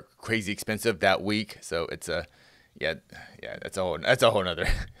hotels are crazy expensive that week, so it's that's a whole nother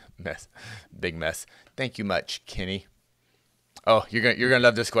mess, big mess. Thank you much, Kenny. Oh, you're gonna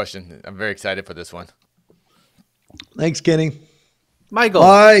love this question. I'm very excited for this one. Thanks, Kenny. Mike,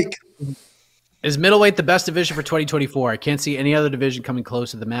 is middleweight the best division for 2024? I can't see any other division coming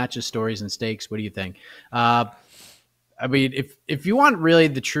close to the matches, stories, and stakes. What do you think? I mean, if you want really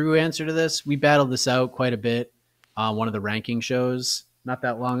the true answer to this, we battled this out quite a bit on one of the ranking shows not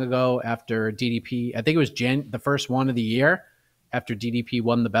that long ago after DDP. I think it was the first one of the year after DDP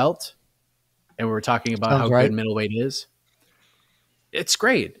won the belt, and we were talking about good middleweight is. It's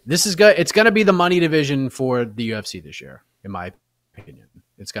great. This is good. It's going to be the money division for the UFC this year, in my opinion.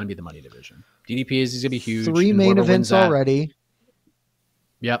 It's going to be the money division. DDP is going to be huge. 3 main events already.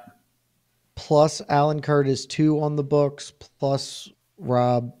 Yep. Plus Alan Curtis, 2 on the books, plus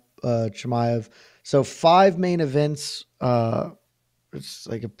Rob Chimaev. So 5 main events. It's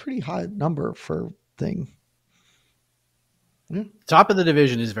like a pretty high number for thing. Yeah. Top of the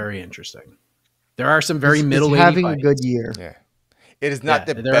division is very interesting. There are some very middleweight having fights. A good year. Yeah. It is not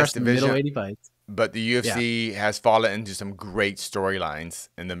the best division, middleweight fights. But the UFC has fallen into some great storylines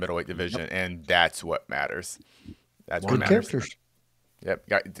in the middleweight division, and that's what matters. That's what matters. Characters. Yep.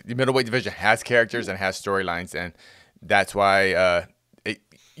 The middleweight division has characters and has storylines, and that's why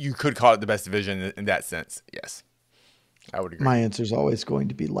you could call it the best division in that sense. Yes, I would agree. My answer is always going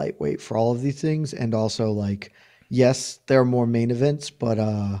to be lightweight for all of these things, and also like, yes, there are more main events, but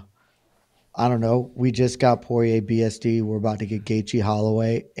I don't know. We just got Poirier BSD. We're about to get Gaethje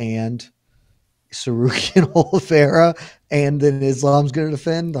Holloway and Sarukian Oliveira, and then Islam's going to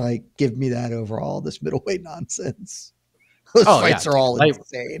defend. Like, give me that over all this middleweight nonsense. Those fights are all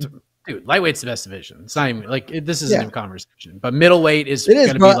insane. Dude, lightweight's the best division. It's not even like this isn't a conversation, but middleweight is. It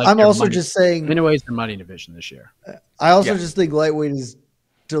is, but I'm also just saying middleweight's the money division this year. I also just think lightweight is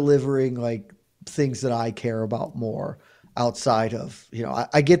delivering like things that I care about more. Outside of,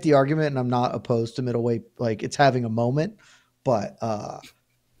 I get the argument and I'm not opposed to middleweight. Like it's having a moment, but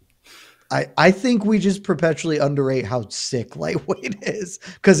I think we just perpetually underrate how sick lightweight is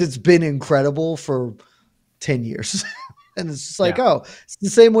because it's been incredible for 10 years. And it's just like, it's the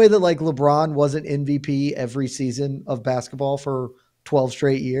same way that like LeBron wasn't MVP every season of basketball for 12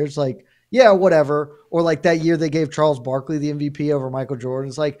 straight years. Like, yeah, whatever. Or like that year they gave Charles Barkley the MVP over Michael Jordan.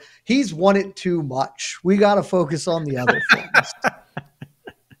 It's like, he's won it too much. We got to focus on the other things.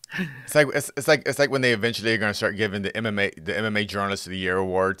 It's like when they eventually are going to start giving the MMA Journalist of the Year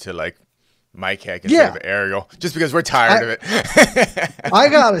award to like Mike Heck instead of Ariel, just because we're tired of it. I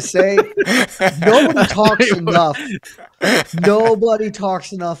gotta say, nobody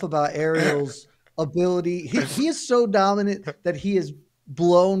talks enough about Ariel's ability. He is so dominant that he is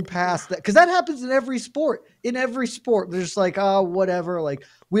blown past that, because that happens in every sport. They're just like, oh, whatever. Like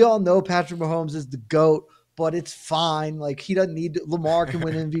we all know Patrick Mahomes is the GOAT, but it's fine. Like, he doesn't need to, Lamar can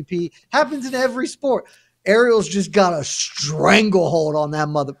win MVP. Happens in every sport. Ariel's just got a stranglehold on that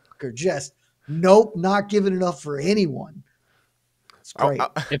motherfucker. Just nope, not giving enough for anyone. It's great.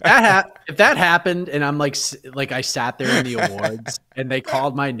 If that happened, and I'm like I sat there in the awards and they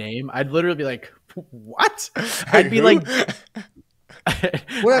called my name, I'd literally be like, "What?" I'd be like,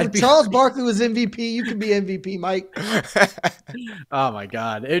 "Whatever." Charles Barkley was MVP. You can be MVP, Mike. Oh my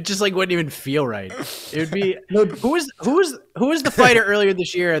god, it just like wouldn't even feel right. It would be who was the fighter earlier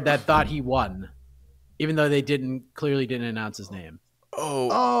this year that thought he won, even though they clearly didn't announce his name.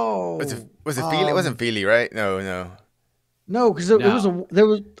 Oh, was it Feely? It wasn't Feely, right? No, because there was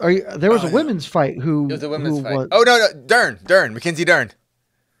a women's fight. It was a women's fight. No, Dern, Mackenzie Dern.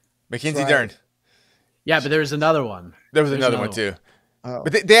 Dern. Yeah, but there was another one. There's another one too. Oh.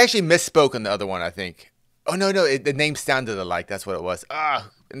 But they actually misspoke on the other one, I think. Oh no, the name sounded alike. That's what it was.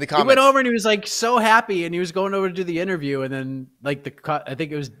 In the comments. He went over and he was like so happy, and he was going over to do the interview, and then like I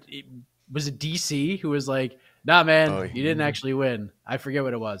think it was a DC who was like, "Nah, man, you didn't actually win." I forget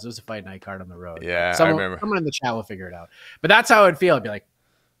what it was. It was a fight night card on the road. Yeah, I remember. Someone in the chat will figure it out. But that's how it'd feel. I'd be like,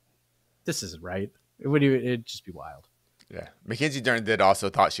 "This isn't right." It'd just be wild. Yeah, Mackenzie Dern did also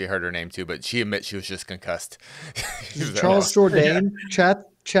thought she heard her name too, but she admits she was just concussed. Charles Jourdain.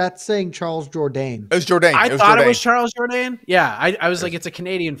 Chat saying Charles Jourdain. It was Jourdain. I thought it was Charles Jourdain. Yeah, I was like, it's a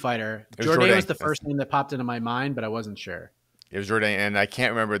Canadian fighter. Jourdain was the first name that popped into my mind, but I wasn't sure. It was Jourdain, and I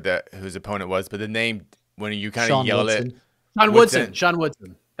can't remember whose opponent was, but the name when you kind of yell it. Sean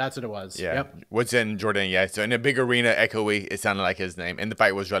Woodson. That's what it was. Yeah. Yep. Woodson, Jourdain. Yeah. So in a big arena, echoey, it sounded like his name, and the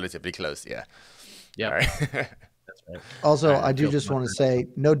fight was relatively close. Yeah. Yeah. Right. That's right. Also, I do just want to say,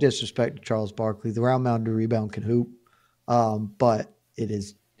 no disrespect to Charles Barkley. The round mound to rebound can hoop, but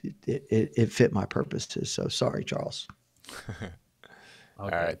it fit my purposes. So sorry, Charles. Okay. All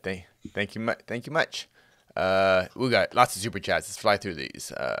right. Thank you much. We got lots of super chats. Let's fly through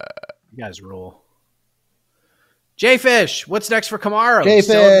these. You guys rule. J-Fish, what's next for Kamaru? J-Fish.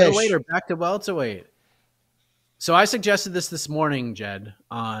 Still at middleweight or back to welterweight? So I suggested this morning, Jed,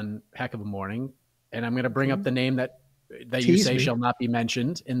 on Heck of a Morning, and I'm going to bring up the name that you say shall not be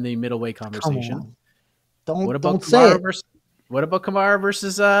mentioned in the middleweight conversation. Don't say it. What about Kamaru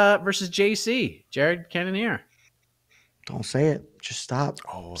versus JC, Jared Cannonier? Don't say it. Just stop.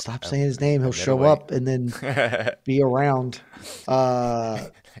 Stop saying his name. He'll show up and then be around.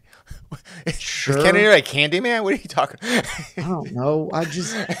 Sure. Is Cannonier like Candyman? What are you talking? I don't know.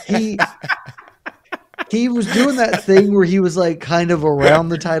 He was doing that thing where he was like kind of around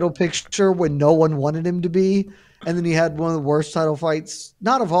the title picture when no one wanted him to be. And then he had one of the worst title fights,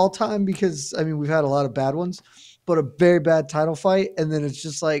 not of all time, because I mean, we've had a lot of bad ones, but a very bad title fight. And then it's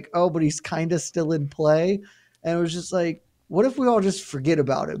just like, oh, but he's kind of still in play. And it was just like, what if we all just forget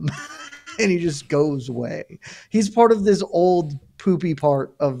about him and he just goes away? He's part of this old poopy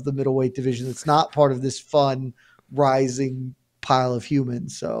part of the middleweight division. It's not part of this fun rising pile of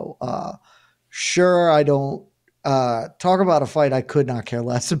humans. So, sure, I don't talk about a fight I could not care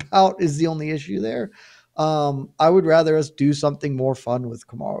less about is the only issue there. I would rather us do something more fun with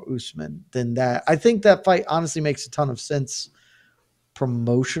Kamaru Usman than that. I think that fight honestly makes a ton of sense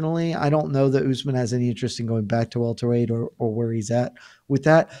promotionally. I don't know that Usman has any interest in going back to welterweight or where he's at with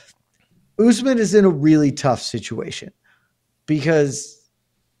that. Usman is in a really tough situation because,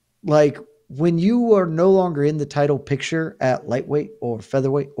 like, when you are no longer in the title picture at lightweight or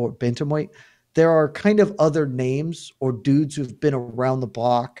featherweight or bantamweight, there are kind of other names or dudes who've been around the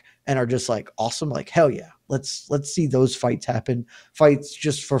block and are just like awesome. Like, hell yeah, let's see those fights happen. Fights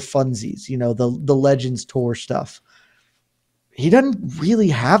just for funsies, you know, the Legends Tour stuff. He doesn't really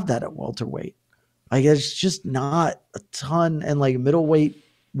have that at welterweight. Like, it's just not a ton. And like middleweight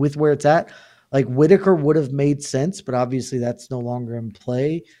with where it's at, like Whittaker would have made sense, but obviously that's no longer in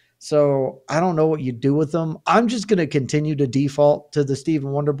play. So I don't know what you do with them. I'm just going to continue to default to the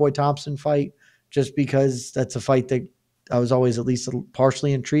Stephen Wonderboy Thompson fight just because that's a fight that I was always at least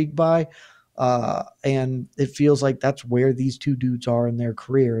partially intrigued by. And it feels like that's where these two dudes are in their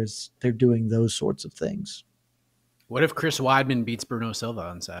careers. They're doing those sorts of things. What if Chris Weidman beats Bruno Silva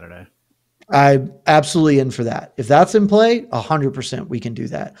on Saturday? I'm absolutely in for that. If that's in play, 100% we can do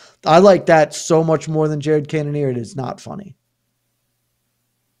that. I like that so much more than Jared Cannonier. It is not funny.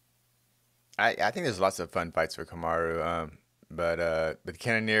 I think there's lots of fun fights for Kamaru, but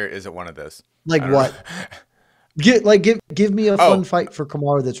Cannonier isn't one of those. Like what? Give me a fun fight for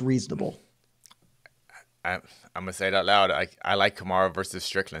Kamaru that's reasonable. I'm gonna say it out loud. I like Kamaru versus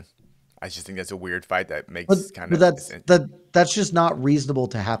Strickland. I just think that's a weird fight that makes that's just not reasonable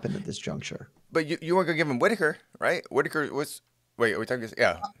to happen at this juncture. But you weren't gonna give him Whittaker, right? Whittaker was Wait, are we talking?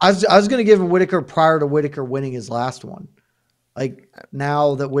 Yeah. I was going to give him Whittaker prior to Whittaker winning his last one. Like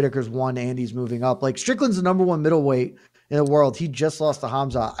now that Whittaker's won and he's moving up. Like Strickland's the number one middleweight in the world. He just lost to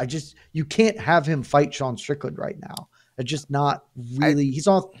Khamzat. You can't have him fight Sean Strickland right now. It's just not really. He's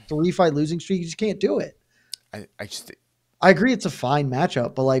on a 3-fight losing streak. You just can't do it. I agree it's a fine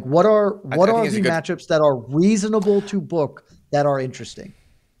matchup, but like what are the matchups that are reasonable to book that are interesting?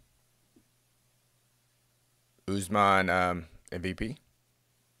 Usman MVP.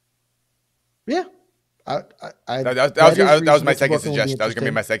 Yeah. That was my second suggestion. That was gonna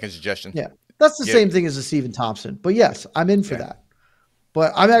be my second suggestion. Yeah. That's the same thing as a Stephen Thompson. But yes, I'm in for that.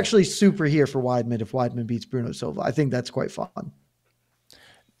 But I'm actually super here for Weidman if Weidman beats Bruno Silva. I think that's quite fun.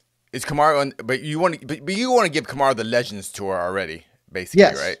 Is Kamaru but you want to give Kamaru the Legends Tour already, basically,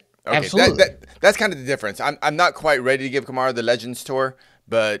 right? Okay, absolutely. That's kind of the difference. I'm not quite ready to give Kamaru the Legends Tour,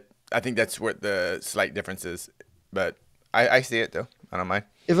 but I think that's where the slight difference is. But I see it though. I don't mind.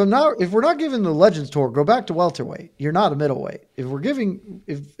 If we're not giving the Legends Tour, go back to welterweight. You're not a middleweight.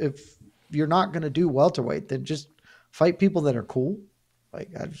 If you're not going to do welterweight, then just fight people that are cool. All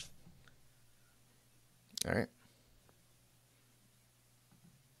right.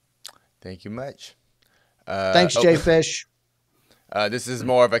 Thank you much. Thanks, Jay Fish. This is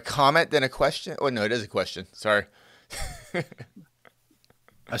more of a comment than a question. Oh no, it is a question. Sorry.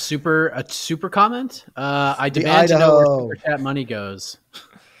 A super comment. I demand to know where super chat money goes.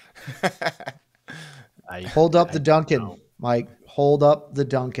 Hold up the Duncan, Mike. Hold up the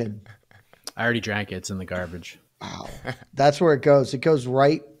Duncan. I already drank it. It's in the garbage. Wow, that's where it goes. It goes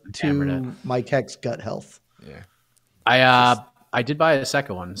right to Mike Heck's gut health. Yeah. I did buy a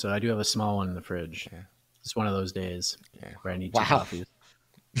second one, so I do have a small one in the fridge. Yeah. It's one of those days where I need 2 coffees.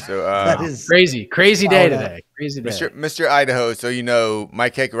 So that is crazy day today. Crazy day. Mr. Idaho, so you know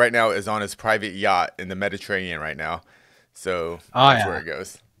Mike Heck right now is on his private yacht in the Mediterranean right now. So that's where it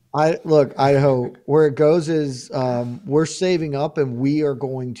goes. Look, Idaho, where it goes is we're saving up and we are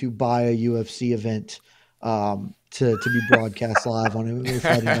going to buy a UFC event to be broadcast live on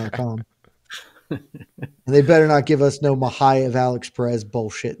MMAfighting.com. And they better not give us no Mahai of Alex Perez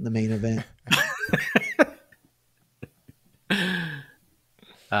bullshit in the main event.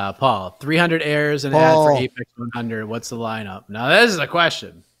 Paul, 300 airs and an ad for Apex 100. What's the lineup? Now, this is a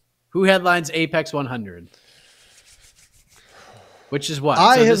question. Who headlines Apex 100? Which is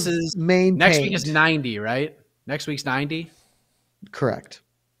what? This is next week is 90, right? Next week's 90? Correct.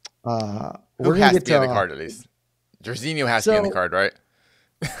 Who has to be on the card at least? Jorginho has to be on the card, right?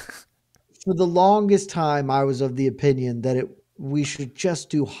 For the longest time, I was of the opinion that we should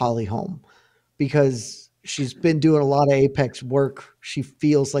just do Holly Holm because she's been doing a lot of Apex work. She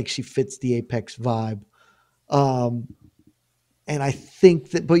feels like she fits the Apex vibe. And I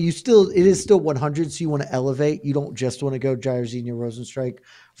think that, but it is still 100. So you want to elevate. You don't just want to go Jairzinho Rosenstrike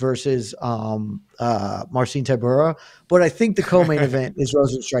versus Marcin Tybura. But I think the co-main event is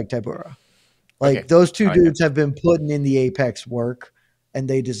Rosenstrike Tybura. Like those two dudes have been putting in the Apex work and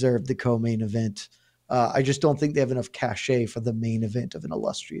they deserve the co-main event. I just don't think they have enough cachet for the main event of an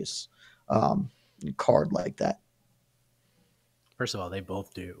illustrious card like that. First of all, they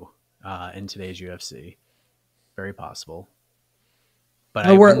both do in today's UFC. Very possible. But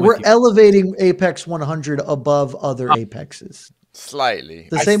no, we're elevating Apex 100 above other Apexes. Slightly.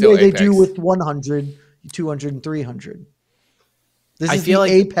 The same way they do with 100, 200, and 300. This is the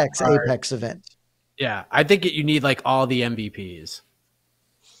Apex event. Yeah, I think you need like all the MVPs.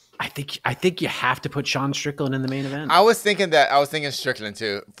 I think you have to put Sean Strickland in the main event. I was thinking Strickland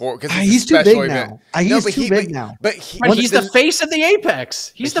too, because he's too big now. He's too big now. But he's the face of the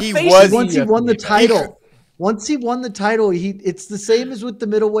Apex. He's the face. Once he won the title. Once he won the title, it's the same as with the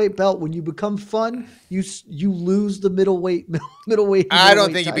middleweight belt. When you become fun, you lose the middleweight. I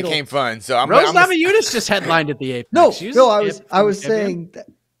don't think it became fun. So Namajunas just headlined at the Apex. No, I was saying that.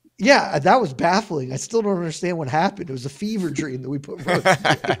 Yeah, that was baffling. I still don't understand what happened. It was a fever dream that we put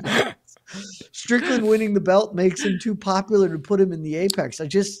Strickland winning the belt makes him too popular to put him in the Apex. I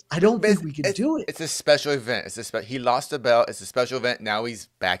don't think we can do it. It's a special event. He lost the belt. It's a special event. Now he's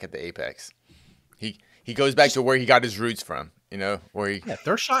back at the Apex. He goes back to where he got his roots from. You know, where he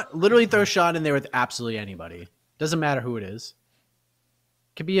throw Sean in there with absolutely anybody. Doesn't matter who it is.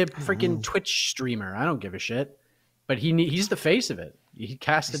 Could be a freaking Twitch streamer. I don't give a shit. But he's the face of it. He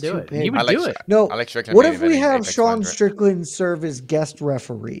has to do it. He would do it. No, what if we have Sean Strickland serve as guest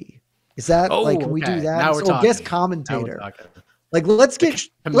referee? Is that can we do that? Now we're talking. Guest commentator. Like let's get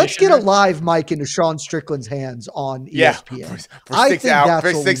a live mic into Sean Strickland's hands on ESPN. For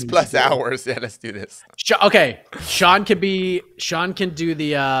 6+ hours. Yeah, let's do this. Okay, Sean can do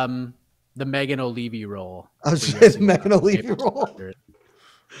the the Megan O'Leary role. I was saying Megan O'Leary role.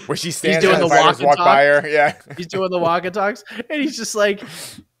 Where she stands doing and the fighters walk by her. Yeah. He's doing the walk and talks, and he's just like,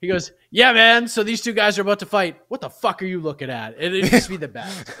 he goes, "Yeah, man. So these two guys are about to fight. What the fuck are you looking at?" And it'd just be the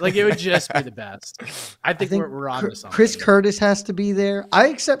best. Like it would just be the best. I think we're on to something. Chris Curtis has to be there. I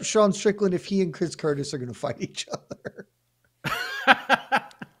accept Sean Strickland if he and Chris Curtis are going to fight each other.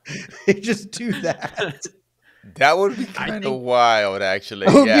 They just do that. That would be kind of wild, actually.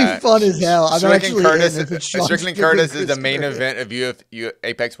 That would be fun as hell. Strickland Curtis is the main event of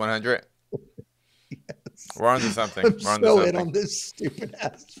Apex 100. Yes. We're on to something. I'm so in on this stupid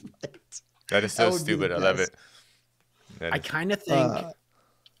ass fight. That is so stupid. I love it. I kind of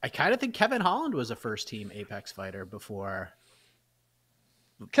think Kevin Holland was a first team Apex fighter before.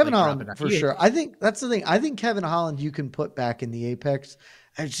 Kevin Holland for sure. I think that's the thing. I think Kevin Holland you can put back in the Apex.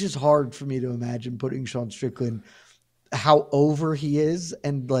 It's just hard for me to imagine putting Sean Strickland, how over he is,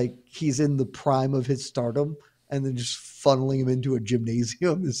 and like he's in the prime of his stardom, and then just funneling him into a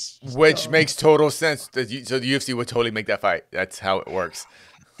gymnasium which makes total sense. So the UFC would totally make that fight. That's how it works.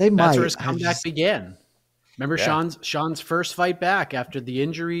 That's where his comeback began. Remember Sean's first fight back after the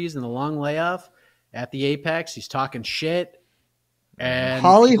injuries and the long layoff at the Apex. He's talking shit. And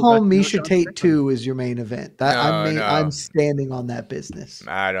Holly Holm Misha Tate 2 is your main event. I'm standing on that business.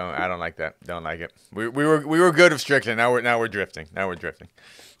 I don't like that. Don't like it. We were good of Strickland. Now we're drifting.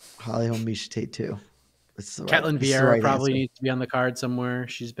 Holly Holm Misha Tate 2. Ketlin Vieira probably needs to be on the card somewhere.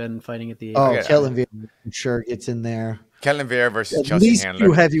 She's been fighting at the Ketlin Vieira I'm sure gets in there. Ketlin Vieira versus Chelsea At least Handler.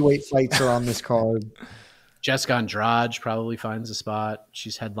 2 heavyweight fights are on this card. Jessica Andrade probably finds a spot.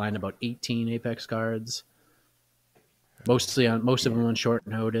 She's headlined about 18 Apex cards. Most of them on short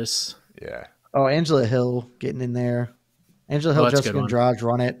notice. Yeah. Oh, Angela Hill getting in there. Angela Hill, Jessica Andrade,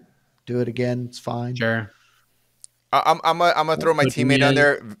 run it. Do it again. It's fine. Sure. I'm gonna throw my teammate on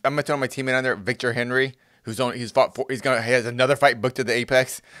there. I'm gonna throw my teammate on there, Victor Henry, he has another fight booked to the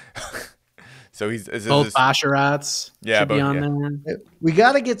Apex. So both Basharats. Yeah, be on there. We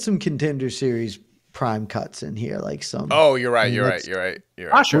got to get some Contender Series prime cuts in here, like some. Oh, you're right. You're right.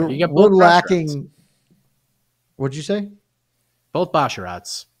 We're lacking. What'd you say? Both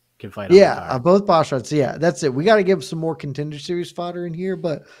Basharats can fight. Both Basharats. Yeah, that's it. We got to give some more Contender Series fodder in here.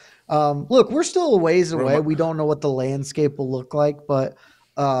 But look, we're still a ways away. We don't know what the landscape will look like. But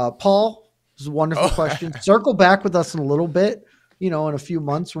Paul, this is a wonderful question. Circle back with us in a little bit. In a few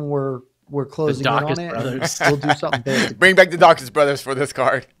months when we're closing in on it. We'll do something big. Bring back the Dawkins brothers for this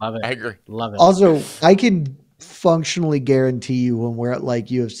card. Love it. I agree. Love it. Also, I can functionally guarantee you when we're at like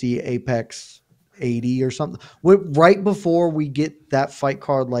UFC Apex 80 or something, right before we get that fight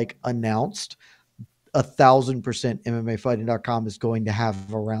card like announced, 1,000% MMAfighting.com is going to have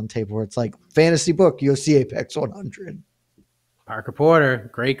a roundtable where it's like fantasy book UFC Apex 100. Parker Porter,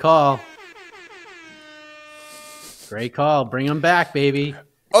 great call. Great call. Bring them back, baby.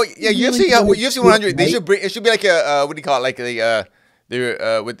 Oh yeah, UFC 100. They should bring. It should be like a what do you call it? Like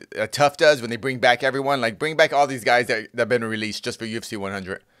what Tough does when they bring back everyone. Like bring back all these guys that have been released just for UFC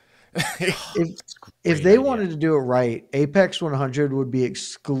 100. If they wanted to do it right, Apex 100 would be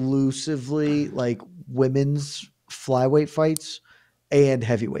exclusively like women's flyweight fights and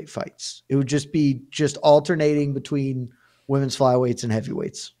heavyweight fights. It would just be alternating between women's flyweights and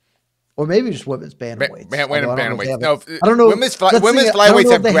heavyweights. Or maybe just women's bantamweights. Bantamweights. No, I don't know. Women's flyweights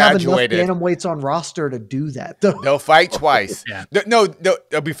have graduated. Have bantamweights on roster to do that. Though. They'll fight twice. Yeah. No,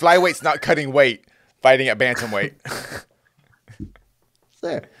 there'll be flyweights not cutting weight, fighting at bantamweight.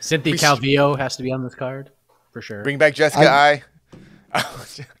 There. Cynthia Calvillo has to be on this card for sure. Bring back Jessica I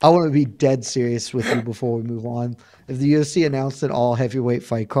want to be dead serious with you before we move on. If the UFC announced an all heavyweight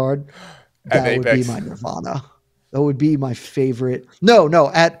fight card, that would be my nirvana. That would be my favorite. No,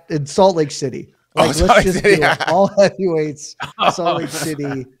 in Salt Lake City. Like, let's just do it. All heavyweights, Salt Lake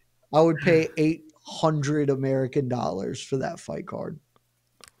City. I would pay $800 American for that fight card.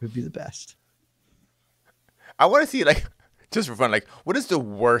 It would be the best. I want to see just for fun, what is the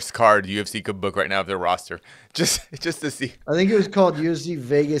worst card UFC could book right now of their roster? Just to see. I think it was called UFC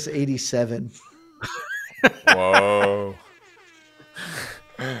Vegas 87. Whoa.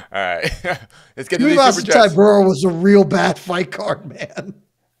 All right. Let's get to these super chats. Tybura was a real bad fight card, man.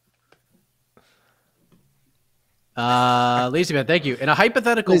 Lazy Man, thank you. In a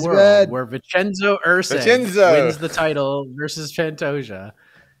hypothetical world where Vincenzo Erceg wins the title versus Pantoja,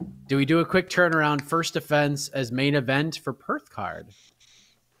 do we do a quick turnaround first defense as main event for Perth card?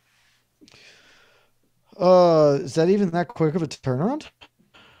 Is that even that quick of a turnaround?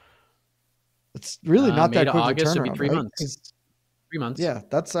 It's really not that quick August of a turnaround. Would be 3 months. 3 months. Yeah,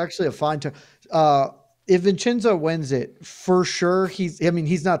 that's actually a fine turn. if Vincenzo wins it, for sure, he's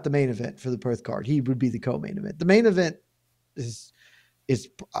not the main event for the Perth card. He would be the co-main event. The main event is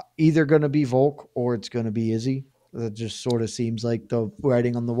either going to be Volk or it's going to be Izzy. That just sort of seems like the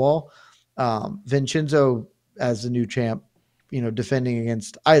writing on the wall. Vincenzo as the new champ, defending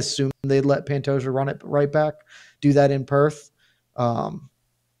against, I assume they'd let Pantoja run it right back, do that in Perth. I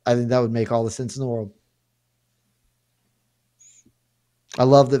think that would make all the sense in the world. I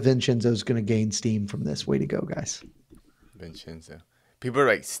love that Vincenzo's going to gain steam from this. Way to go, guys. Vincenzo. People are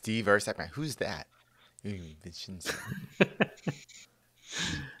like, Steve Ersak, man, who's that? Vincenzo.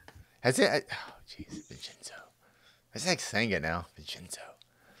 Has it? Oh, jeez, Vincenzo. It's like saying it now, Vincenzo.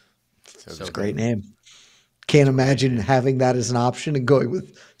 So it's a great name. Can't imagine having that as an option and going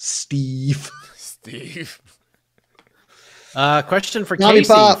with Steve. Steve. Question for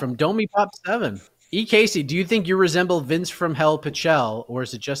Casey from Domi Pop 7. Casey, do you think you resemble Vince from Hell Pichel, or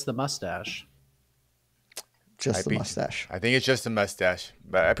is it just the mustache? Just the mustache. I think it's just the mustache,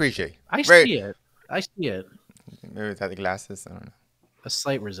 but I appreciate it. I see it. Maybe without the glasses. I don't know. A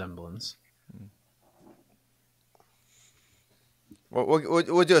slight resemblance.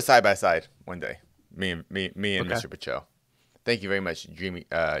 We'll do a side by side one day. Me and Mr. Pichel. Thank you very much, Dreamy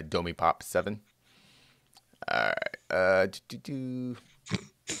Domi Pop 7. All right.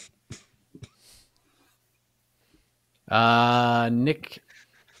 Nick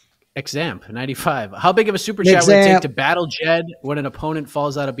Examp 95. How big of a super chat would it take to battle Jed when an opponent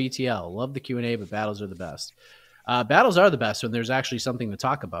falls out of BTL? Love the Q&A, but battles are the best. Battles are the best when there's actually something to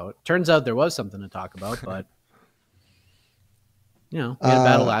talk about. Turns out there was something to talk about, but we had a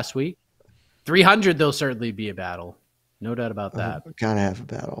battle last week. 300, there'll certainly be a battle. No doubt about that. Gotta have a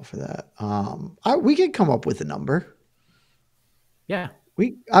battle for that. We could come up with a number. Yeah.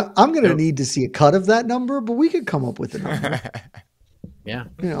 I'm going to need to see a cut of that number, but we could come up with a number. Yeah.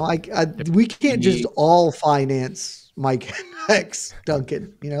 We can't just all finance Mike X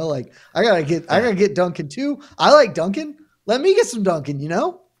Duncan. I gotta get Duncan too. I like Duncan. Let me get some Duncan.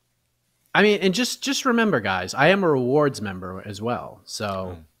 I mean, and just remember, guys, I am a rewards member as well.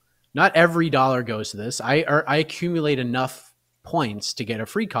 So not every dollar goes to this. I accumulate enough points to get a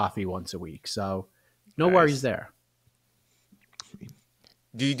free coffee once a week. So no worries there.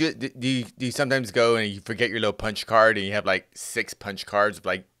 Do you sometimes go and you forget your little punch card and you have like 6 punch cards with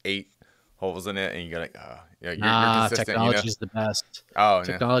like 8 holes in it and you go like, you're consistent. Technology's the best. Oh,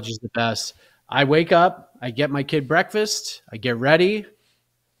 technology's the best. I wake up, I get my kid breakfast, I get ready,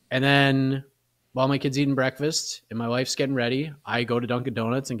 and then while my kid's eating breakfast and my wife's getting ready, I go to Dunkin'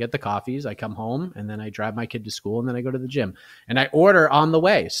 Donuts and get the coffees. I come home and then I drive my kid to school and then I go to the gym and I order on the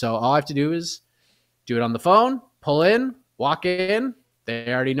way. So all I have to do is do it on the phone, pull in, walk in.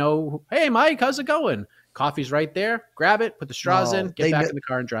 They already know, hey, Mike, how's it going? Coffee's right there. Grab it, put the straws in, get back in the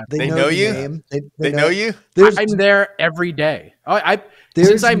car and drive. They know you? They know you? I'm there every day.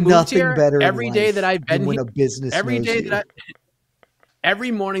 Since I moved here, every day that I've been here,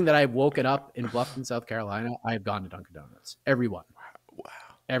 every morning that I've woken up in Bluffton, South Carolina, I've gone to Dunkin' Donuts. Every one. Wow.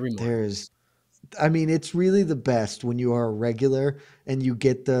 Every morning. It's really the best when you are a regular and you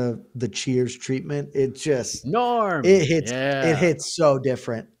get the Cheers treatment. It just it hits so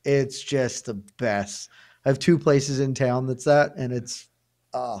different. It's just the best. I have 2 places in town that's that, and it's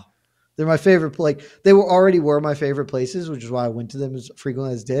they're my favorite. They already were my favorite places, which is why I went to them as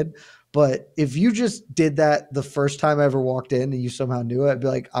frequently as did. But if you just did that the first time I ever walked in and you somehow knew it, I'd be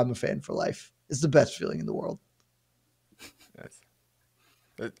like, I'm a fan for life. It's the best feeling in the world.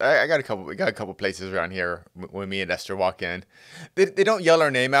 We got a couple places around here when me and Esther walk in. They don't yell our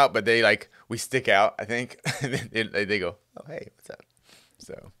name out, but we stick out, I think. they go, oh, hey, what's up?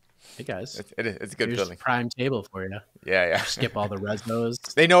 So, hey guys, it's a good feeling. Prime table for you. Yeah. Skip all the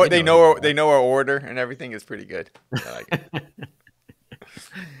resos. They know our order and everything is pretty good. I like it.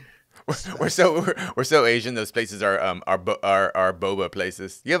 We're so Asian. Those places are boba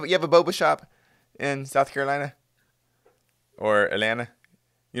places. You have a boba shop in South Carolina or Atlanta?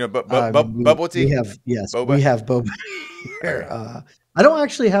 Bubble tea. We have boba here. I don't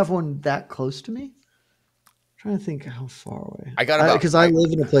actually have one that close to me. I'm trying to think how far away. Because I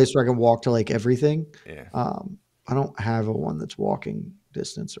live in a place where I can walk to everything. Yeah. I don't have a one that's walking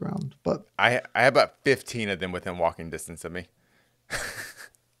distance around, but I have about 15 of them within walking distance of me.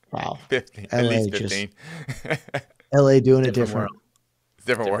 Wow. 15. At least 15. LA doing it different. World.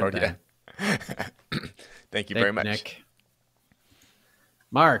 Different world, yeah. Thank you very much. Nick.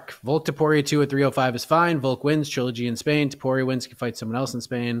 Mark, Volk Taporia 2 at 305 is fine. Volk wins, trilogy in Spain. Taporia wins, can fight someone else in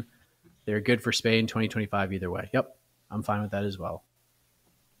Spain. They're good for Spain 2025 either way. Yep, I'm fine with that as well.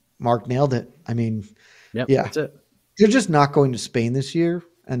 Mark nailed it. Yeah, that's it. They're just not going to Spain this year.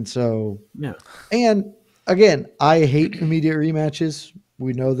 And so, yeah. And again, I hate immediate rematches.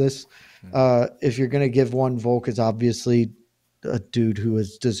 We know this. If you're going to give one, Volk is obviously a dude who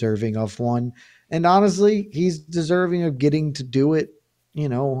is deserving of one. And honestly, he's deserving of getting to do it,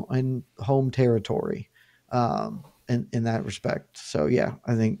 in home territory in that respect. So, yeah,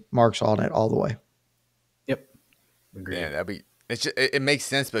 I think Mark's on it all the way. Yep. Agreed. Yeah, it makes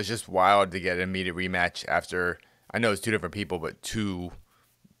sense, but it's just wild to get an immediate rematch after, I know it's two different people, but two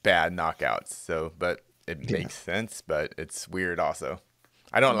bad knockouts. So, but it makes sense, but it's weird also.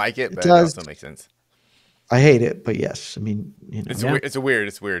 I don't like it, but it also makes sense. I hate it, but yes, I mean, it's weird.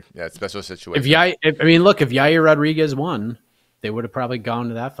 Yeah, it's a special situation. If Yair Rodriguez won, they would have probably gone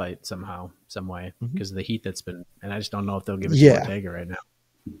to that fight somehow, some way, because of the heat that's been. And I just don't know if they'll give it to Ortega right now.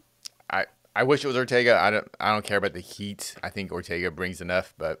 I wish it was Ortega. I don't care about the heat. I think Ortega brings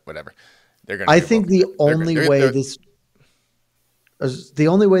enough, but whatever. I think the only way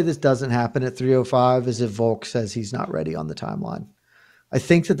this doesn't happen at 305 is if Volk says he's not ready on the timeline. I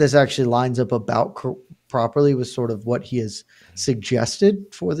think that this actually lines up about properly with sort of what he has suggested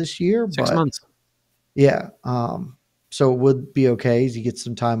for this year. 6 months. Yeah. So it would be okay as he gets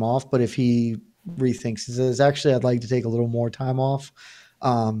some time off. But if he rethinks and says, actually, I'd like to take a little more time off,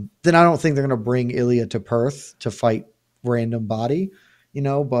 then I don't think they're going to bring Ilya to Perth to fight random body,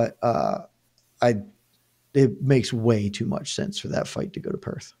 but it makes way too much sense for that fight to go to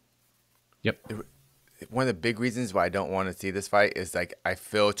Perth. Yep. One of the big reasons why I don't want to see this fight is I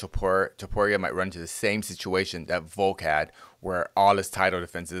feel Topuria might run into the same situation that Volk had, where all his title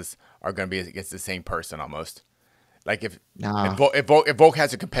defenses are going to be against the same person almost. Like if Volk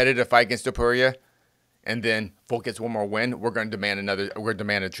has a competitive fight against Topuria, and then Volk gets one more win, we're going to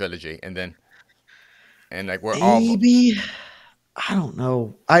demand a trilogy, and maybe. I don't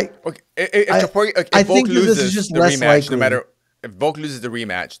know. If Volk loses the rematch, if Volk loses the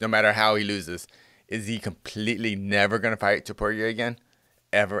rematch, no matter how he loses, is he completely never going to fight Topuria again?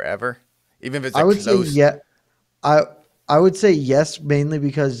 Ever? Even if it's close? I would say yes, mainly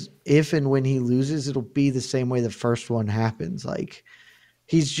because if and when he loses, it'll be the same way the first one happens. Like,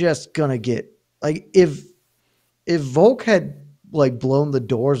 he's just going to get – like, if Volk had – like blown the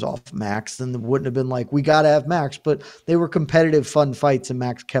doors off Max, then it wouldn't have been like, we got to have Max, but they were competitive, fun fights and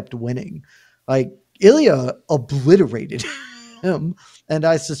Max kept winning. Like Ilya obliterated him, and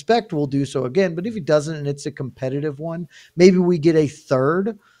I suspect will do so again, but if he doesn't and it's a competitive one, maybe we get a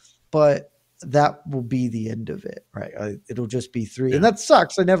third, but that will be the end of it, right? It'll just be 3. And that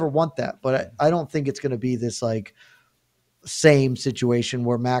sucks. I never want that, but I don't think it's going to be this like same situation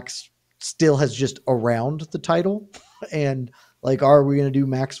where Max still has just around the title and like, are we going to do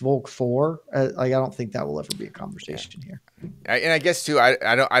Max Volk 4? I don't think that will ever be a conversation here. And I guess too, I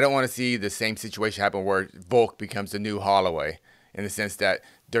don't want to see the same situation happen where Volk becomes the new Holloway, in the sense that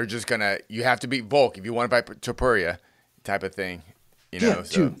they're just gonna, you have to beat Volk if you want to fight Topuria, type of thing.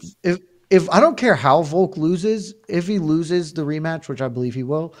 Dude, if I don't care how Volk loses, if he loses the rematch, which I believe he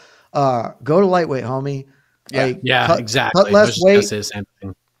will, go to lightweight, homie. Exactly. Cut less weight.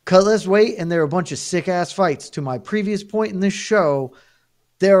 Cut less weight, and there are a bunch of sick-ass fights. To my previous point in this show,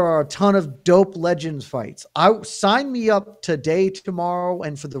 there are a ton of dope Legends fights. Sign me up today, tomorrow,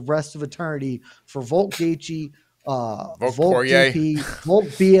 and for the rest of eternity for Volk Gaethje, Volk DP, Volk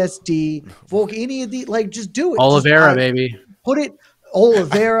BSD, Volk any of the, like, just do it. Oliveira, baby. Put it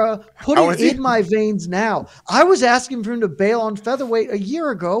Oliveira, put it in my veins now. I was asking for him to bail on featherweight a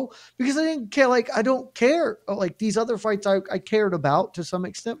year ago because I didn't care. Like, I don't care. Like, these other fights I cared about to some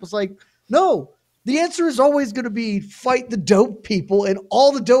extent was like, no, the answer is always going to be fight the dope people, and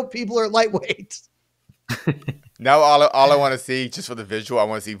all the dope people are lightweights. Now all I want to see, just for the visual, I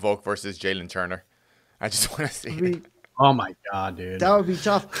want to see Volk versus Jalen Turner. I just want to see it. Oh my God, dude. That would be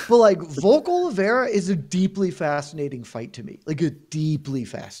tough. But like Volk Oliveira is a deeply fascinating fight to me. Like a deeply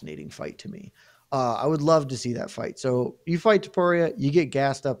fascinating fight to me. I would love to see that fight. So you fight Topuria, you get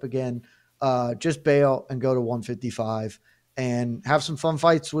gassed up again. Just bail and go to 155 and have some fun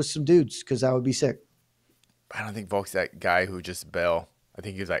fights with some dudes, because that would be sick. I don't think Volk's that guy who just bail. I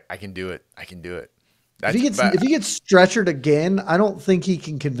think he's like, I can do it. If he gets stretchered again, I don't think he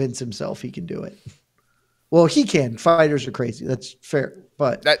can convince himself he can do it. Well, he can. Fighters are crazy. That's fair.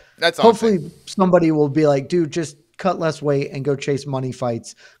 But that's hopefully somebody will be like, dude, just cut less weight and go chase money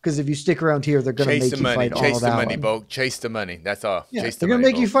fights. Because if you stick around here, they're going to make you fight Arnold Allen. Chase the money, Volk. Chase the money. That's all. Yeah, they're going to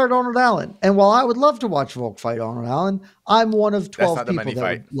make you fight Arnold Allen. And while I would love to watch Volk fight Arnold Allen, I'm one of 12 people that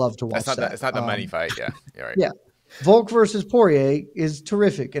would love to watch that. It's not the money fight. Yeah, you're right. Yeah. Volk versus Poirier is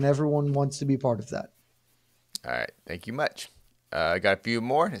terrific, and everyone wants to be part of that. All right. Thank you much. I got a few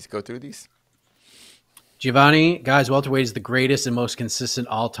more. Let's go through these. Giovanni, guys, welterweight is the greatest and most consistent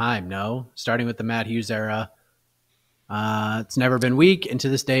all time. No, starting with the Matt Hughes era, it's never been weak, and to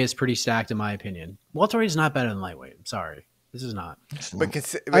this day, it's pretty stacked in my opinion. Welterweight is not better than lightweight. I'm sorry, this is not. But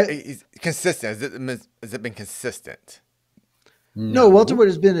consistent. Has it been consistent? No, welterweight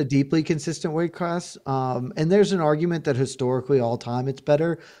has been a deeply consistent weight class. And there's an argument that historically all time it's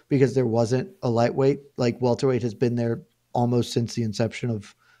better because there wasn't a lightweight. Like welterweight has been there almost since the inception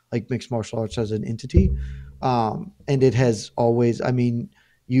of like mixed martial arts as an entity. And it has always, I mean,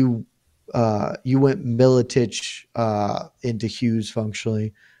 you went Militich into Hughes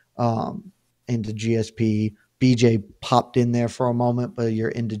functionally, into GSP. BJ popped in there for a moment, but you're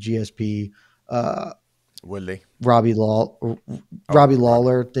into GSP. Woodley, Robbie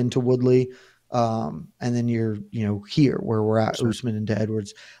Lawler into Woodley, and then you're here where we're at, Usman into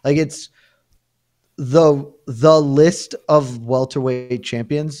Edwards. Like it's the list of welterweight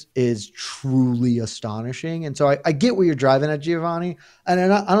champions is truly astonishing, and so I get what you're driving at, Giovanni,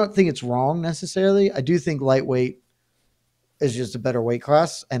 and I don't think it's wrong necessarily. I do think lightweight is just a better weight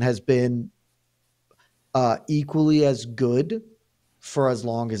class and has been equally as good for as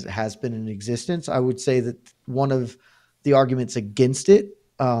long as it has been in existence. I would say that one of the arguments against it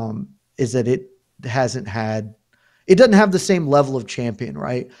is that it doesn't have the same level of champion,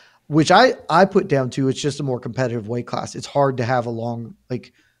 right? Which I put down to, it's just a more competitive weight class. It's hard to have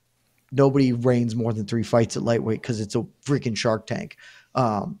nobody reigns more than 3 fights at lightweight because it's a freaking Shark Tank.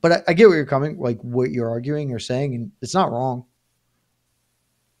 But I get where you're coming, like what you're arguing or saying, and it's not wrong.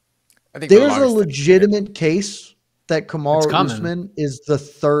 I think there's a legitimate case that Kamaru Usman is the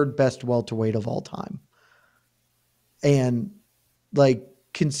 3rd best welterweight of all time. And like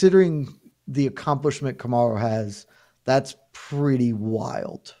considering the accomplishment Kamaru has, that's pretty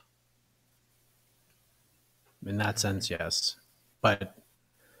wild. In that sense, yes. But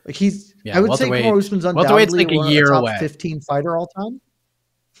like I would say Kamaru Usman's undoubtedly like a year top away. 15 fighter all time.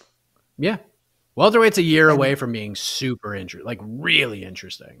 Yeah. Welterweight's a year away from being super interesting, like really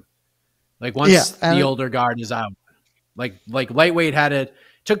interesting. Like once the older guard is out. Like lightweight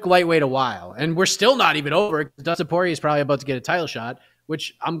took lightweight a while, and we're still not even over. Dustin Poirier is probably about to get a title shot,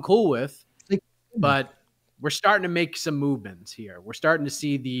 which I'm cool with, but we're starting to make some movements here. We're starting to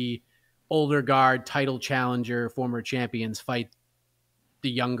see the older guard title challenger, former champions fight the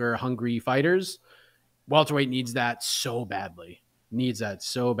younger, hungry fighters. Welterweight needs that so badly.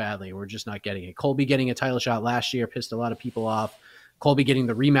 We're just not getting it. Colby getting a title shot last year pissed a lot of people off. Colby getting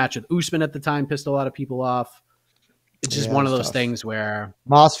the rematch with Usman at the time pissed a lot of people off. It's just one of those things where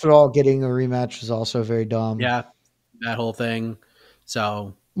Masvidal getting a rematch was also very dumb. Yeah, that whole thing.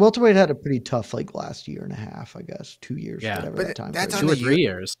 So welterweight had a pretty tough last year and a half, I guess, 2 years. Yeah, whatever but that time. That's 2 or 3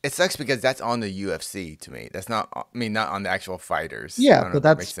 years. It sucks because that's on the UFC to me. That's not. I mean, not on the actual fighters. Yeah, but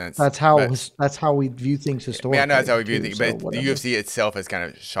that makes sense. That's how we view things historically. Yeah, I know that's how we view things. But the UFC itself has kind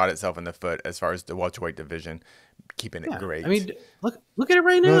of shot itself in the foot as far as the welterweight division. Keeping it great. I mean, look at it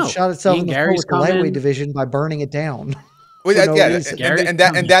right now. It shot itself in the foot with the lightweight division by burning it down. Well,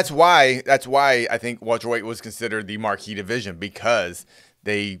 and that's why I think welterweight was considered the marquee division because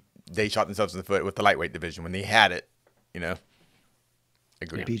they shot themselves in the foot with the lightweight division when they had it.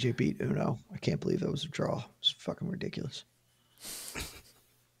 Agreed. BJ beat Uno. I can't believe that was a draw. It's fucking ridiculous.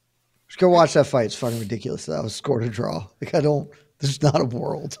 Just go watch that fight. It's fucking ridiculous. That was scored a draw. There's not a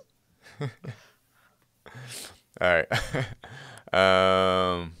world. All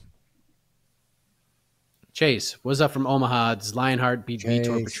right. Chase, what's up from Omaha? Does Lionheart beat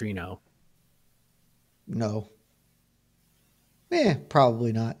Vitor Petrino? No.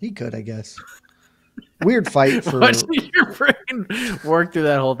 Probably not. He could, I guess. Weird fight for your brain work through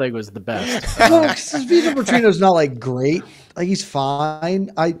that whole thing was the best. Well, Vitor Petrino's not great. He's fine.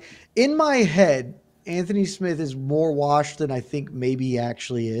 In my head, Anthony Smith is more washed than I think maybe he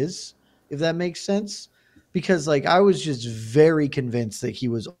actually is, if that makes sense. Because I was just very convinced that he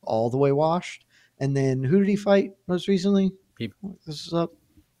was all the way washed. And then who did he fight most recently? This is up.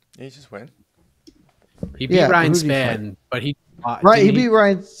 He just went. He beat Ryan Spann, but he beat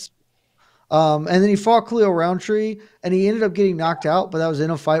Ryan. And then he fought Khalil Roundtree, and he ended up getting knocked out. But that was in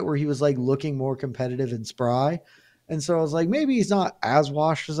a fight where he was looking more competitive and spry. And so I was maybe he's not as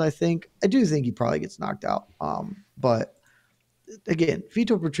washed as I think. I do think he probably gets knocked out. But again,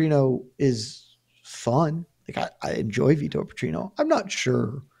 Vitor Petrino is fun. I enjoy Vitor Petrino. I'm not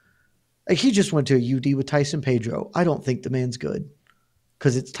sure. He just went to a UD with Tyson Pedro. I don't think the man's good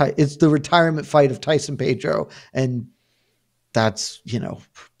because it's the retirement fight of Tyson Pedro, and that's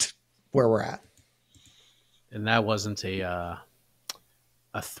where we're at. And that wasn't a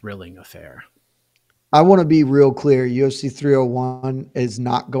thrilling affair. I want to be real clear. UFC 301 is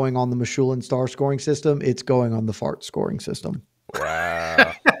not going on the Mashulin star scoring system. It's going on the fart scoring system.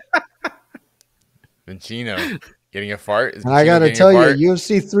 Wow. Vincino getting a fart. And I got to tell you,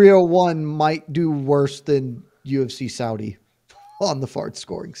 UFC 301 might do worse than UFC Saudi on the fart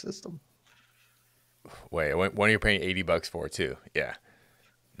scoring system. Wait, one you're paying $80 for too. Yeah.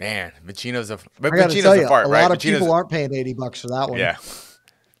 Man, Vincino's a fart, a right? lot of people aren't paying $80 for that one. Yeah.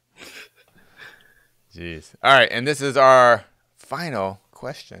 Jeez. All right, and this is our final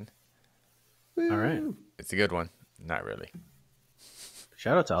question. All right. It's a good one. Not really.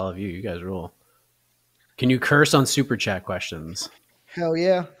 Shout out to all of you. You guys rule. Can you curse on Super Chat questions? Hell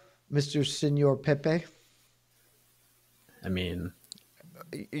yeah. Mr. Senor Pepe. I mean,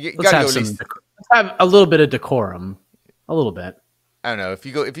 let's let's have a little bit of decorum. A little bit. I don't know. If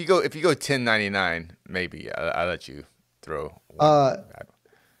you go 10.99, maybe I'll let you throw one.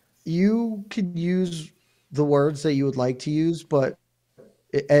 You can use the words that you would like to use, but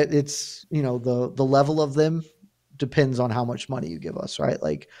it's, the level of them depends on how much money you give us, right?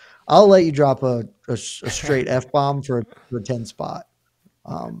 Like, I'll let you drop a straight F-bomb for a 10 spot.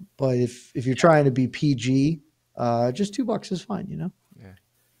 But if you're trying to be PG, just $2 is fine, Yeah.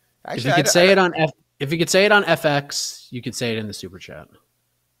 Actually, if you could say it on FX, you could say it in the Super Chat.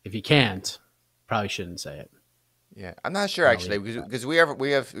 If you can't, probably shouldn't say it. Yeah, I'm not sure actually because we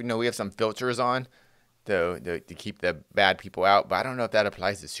have some filters on to keep the bad people out, but I don't know if that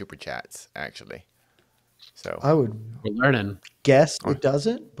applies to Super Chats actually. So we're learning. Guess it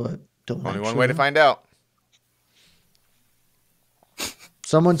doesn't, but only one way to find out.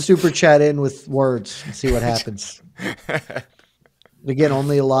 Someone Super Chat in with words and see what happens. Again,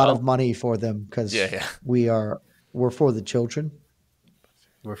 only a lot of money for them because we're for the children.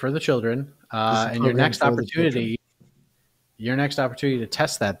 We're for the children. And your next opportunity to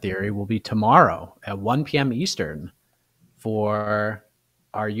test that theory will be tomorrow at 1 p.m. Eastern for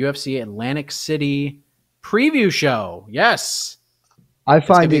our UFC Atlantic City preview show. Yes. I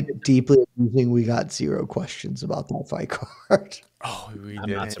find it deeply amusing we got 0 questions about that fight card. Oh, we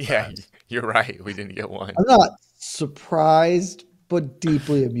didn't. Yeah, you're right. We didn't get one. I'm not surprised, but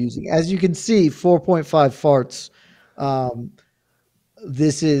deeply amusing. As you can see, 4.5 farts.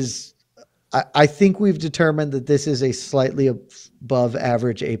 This is, I think we've determined that this is a slightly above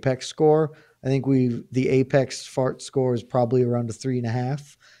average Apex score. I think the Apex fart score is probably around a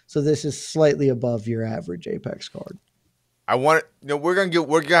 3.5. So this is slightly above your average Apex card. We're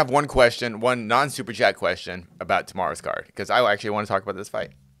gonna have one question, one non-Super Chat question about tomorrow's card because I actually want to talk about this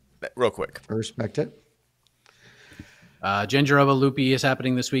fight real quick. I respect it. Jandiroba Lupi is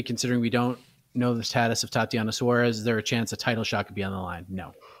happening this week. Considering we don't know the status of Tatiana Suarez, is there a chance a title shot could be on the line?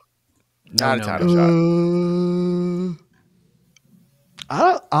 No. Not a title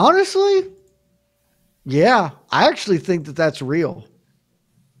shot. Honestly, yeah, I actually think that's real.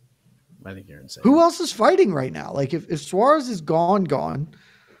 I think you're insane. Who else is fighting right now? Like, if Suarez is gone,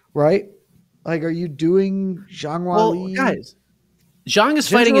 right? Like, are you doing Zhang Weili? Well, guys, Zhang is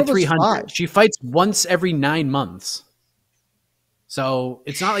fighting at 300. She fights once every 9 months. So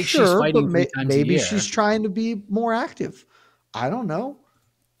it's not like she's fighting 3 times a year. Maybe she's trying to be more active. I don't know.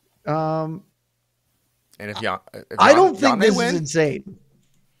 And if I don't think this is insane.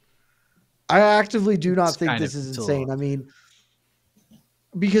 I actively do not think this is insane. I mean,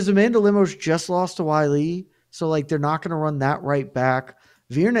 because Amanda Lemos just lost to Weili, so like they're not going to run that right back.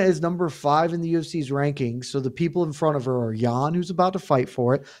 Virna is number 5 in the UFC's rankings, so the people in front of her are Jan, who's about to fight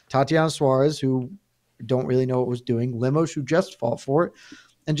for it, Tatiana Suarez, who don't really know what was doing, Lemos, who just fought for it,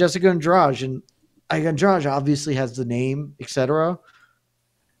 and Jessica Andrade. And Andrade obviously has the name, etc.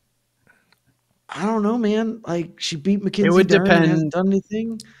 I don't know, man. Like, she beat Mackenzie. It would depend. Hasn't done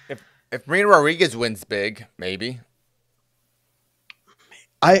anything. If Marina Rodriguez wins big, maybe.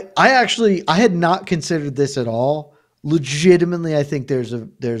 I had not considered this at all. Legitimately, I think this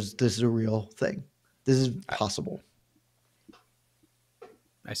is a real thing. This is possible.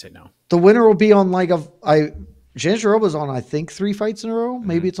 I say no. The winner will be on Jandiroba's on, I think, 3 fights in a row.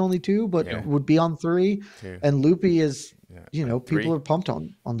 Maybe it's only 2, but would be on 3. 2. And Lupi is, people 3. are pumped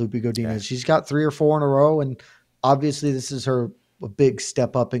on Lupi Godinez. Yeah. She's got 3 or 4 in a row, and obviously this is a big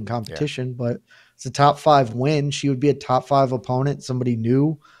step up in competition, but it's a top 5 win. She would be a top 5 opponent, somebody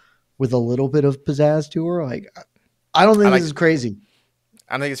new with a little bit of pizzazz to her. Like, I don't think this is crazy.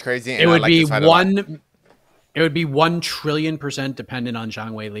 I don't think it's crazy. It would be one. It would be 1,000,000,000% dependent on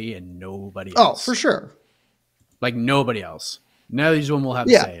Zhang Weili and nobody else. Oh, for sure. Like nobody else. None of these women will have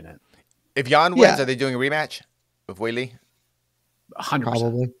a say in it. If Jan wins, are they doing a rematch with Weili? 100%.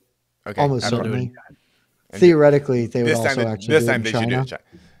 Probably. Okay. Almost certainly. Theoretically, they would also actually do it in China.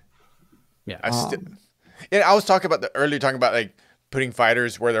 Yeah. Yeah, I was talking about like putting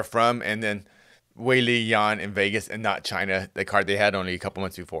fighters where they're from, and then Weili Yan in Vegas and not China, the card they had only a couple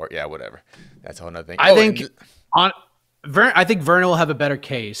months before. Yeah, whatever. That's a whole nother thing. I think Vernon will have a better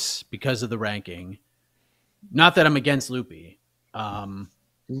case because of the ranking. Not that I'm against Loopy.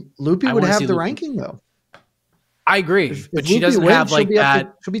 Loopy would have the ranking though. I agree, but she doesn't have like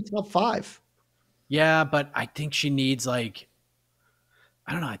that. She'll be top 5. Yeah, but I think she needs like,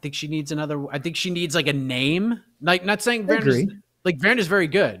 I don't know. I think she needs like a name. Like, not saying Vern is very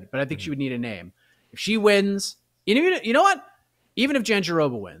good, but I think she would need a name. If she wins, you know what? Even if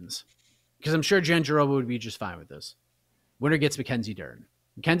Jandiroba wins, because I'm sure Jandiroba would be just fine with this. Winner gets Mackenzie Dern.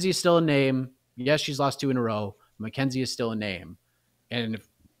 Mackenzie is still a name. Yes, she's lost 2 in a row. Mackenzie is still a name. And if,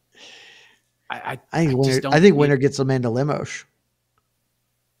 I think winner gets Amanda Lemos.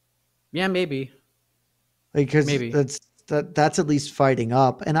 Yeah, maybe. Because that's at least fighting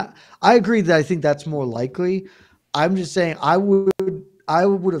up. And I agree that I think that's more likely. I'm just saying I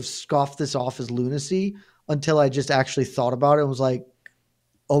would have scoffed this off as lunacy until I just actually thought about it and was like,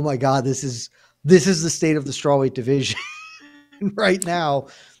 oh my God, this is the state of the strawweight division right now.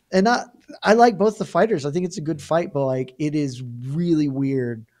 And I like both the fighters. I think it's a good fight, but like it is really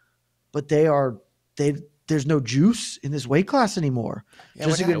weird. But there's no juice in this weight class anymore. Yeah,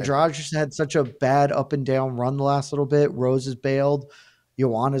 Jessica Andrade just had such a bad up and down run the last little bit. Rose is bailed.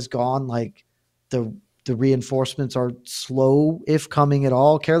 Joanna's gone. Like the reinforcements are slow, if coming at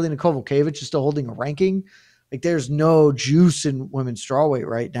all. Karolina Kowalkiewicz is still holding a ranking. Like there's no juice in women's strawweight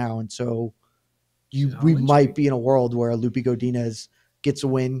right now. And so we might be in a world where Lupi Godinez gets a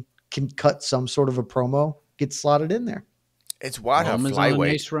win, can cut some sort of a promo, gets slotted in there. It's wild how flyweight.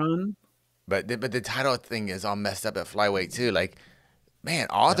 Nice run. But the title thing is all messed up at flyweight too. Like, man,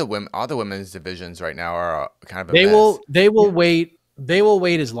 all the women's divisions right now are kind of a mess. They will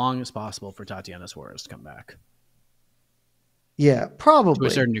wait as long as possible for Tatiana Suarez to come back. Yeah, probably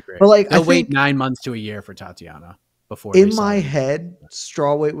to a certain degree. But like, they'll wait 9 months to a year for Tatiana before. In my head,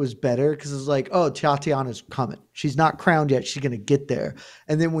 strawweight was better because it's like, oh, Tatiana's coming. She's not crowned yet. She's gonna get there.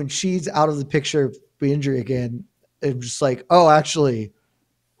 And then when she's out of the picture for injury again, it's just like, oh, actually,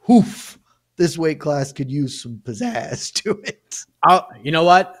 whoof. This weight class could use some pizzazz to it. You know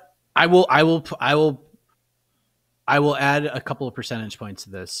what? I will add a couple of percentage points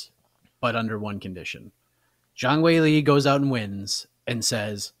to this, but under one condition. Zhang Weili goes out and wins and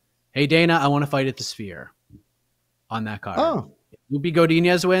says, hey, Dana, I want to fight at the Sphere on that card. Oh. If Lupi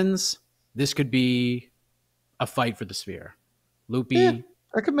Godinez wins, this could be a fight for the Sphere. Lupi,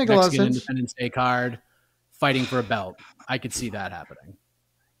 that could make a lot of sense. Independence Day card, fighting for a belt. I could see that happening.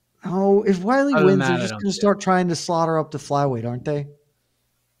 Oh, if Wiley wins, they're just going to start trying to slaughter up to flyweight, aren't they?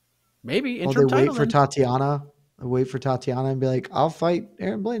 Maybe. Or they wait for Tatiana. They wait for Tatiana and be like, I'll fight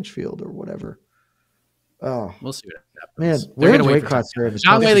Erin Blanchfield or whatever. Oh, we'll see what happens. Man, they're going to wait for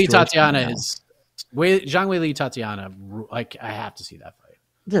Zhang Weili Tatiana. Like, I have to see that fight.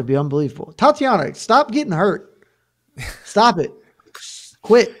 That'd be unbelievable. Tatiana, stop getting hurt. Stop it.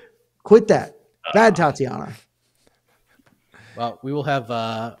 Quit that. Bad Tatiana. Well, we will have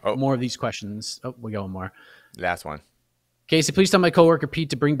more of these questions. Oh, we got one more. Last one. Casey, please tell my coworker Pete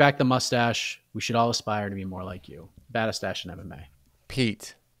to bring back the mustache. We should all aspire to be more like you. Baddest stash in MMA.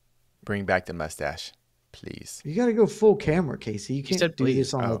 Pete, bring back the mustache, please. You got to go full camera, Casey. You can't do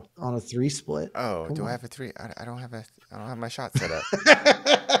this on a 3-split. Oh, do I have a 3? I don't have my shot set up.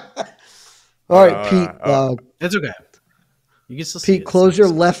 All right, Pete. It's okay. You can still Pete, see close your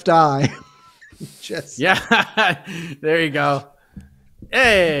left eye. Yeah, there you go.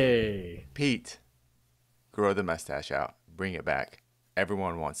 Hey, Pete, grow the mustache out. Bring it back.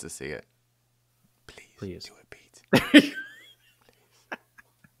 Everyone wants to see it. Please do it, Pete. Please. I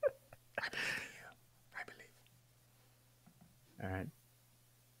believe in you. I believe. All right.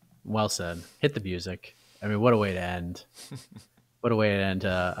 Well said. Hit the music. I mean, what a way to end. What a way to end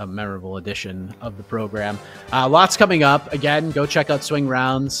a memorable edition of the program. Lots coming up. Again, go check out Swing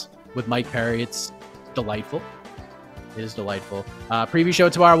Rounds with Mike Perry. It's delightful. It is delightful. Preview show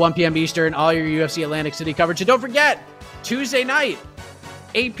tomorrow, 1 p.m. Eastern. All your UFC Atlantic City coverage. And don't forget, Tuesday night,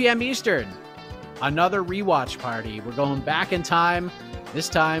 8 p.m. Eastern, another rewatch party. We're going back in time, this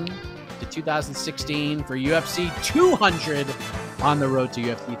time to 2016 for UFC 200 on the road to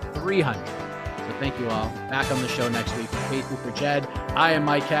UFC 300. So thank you all. Back on the show next week. For Casey, for Jed, I am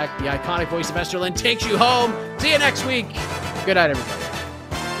Mike Heck. The iconic voice of Esterlin takes you home. See you next week. Good night, everybody.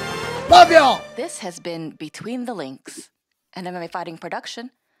 Love y'all. This has been Between the Links, an MMA fighting production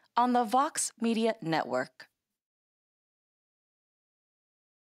on the Vox Media Network.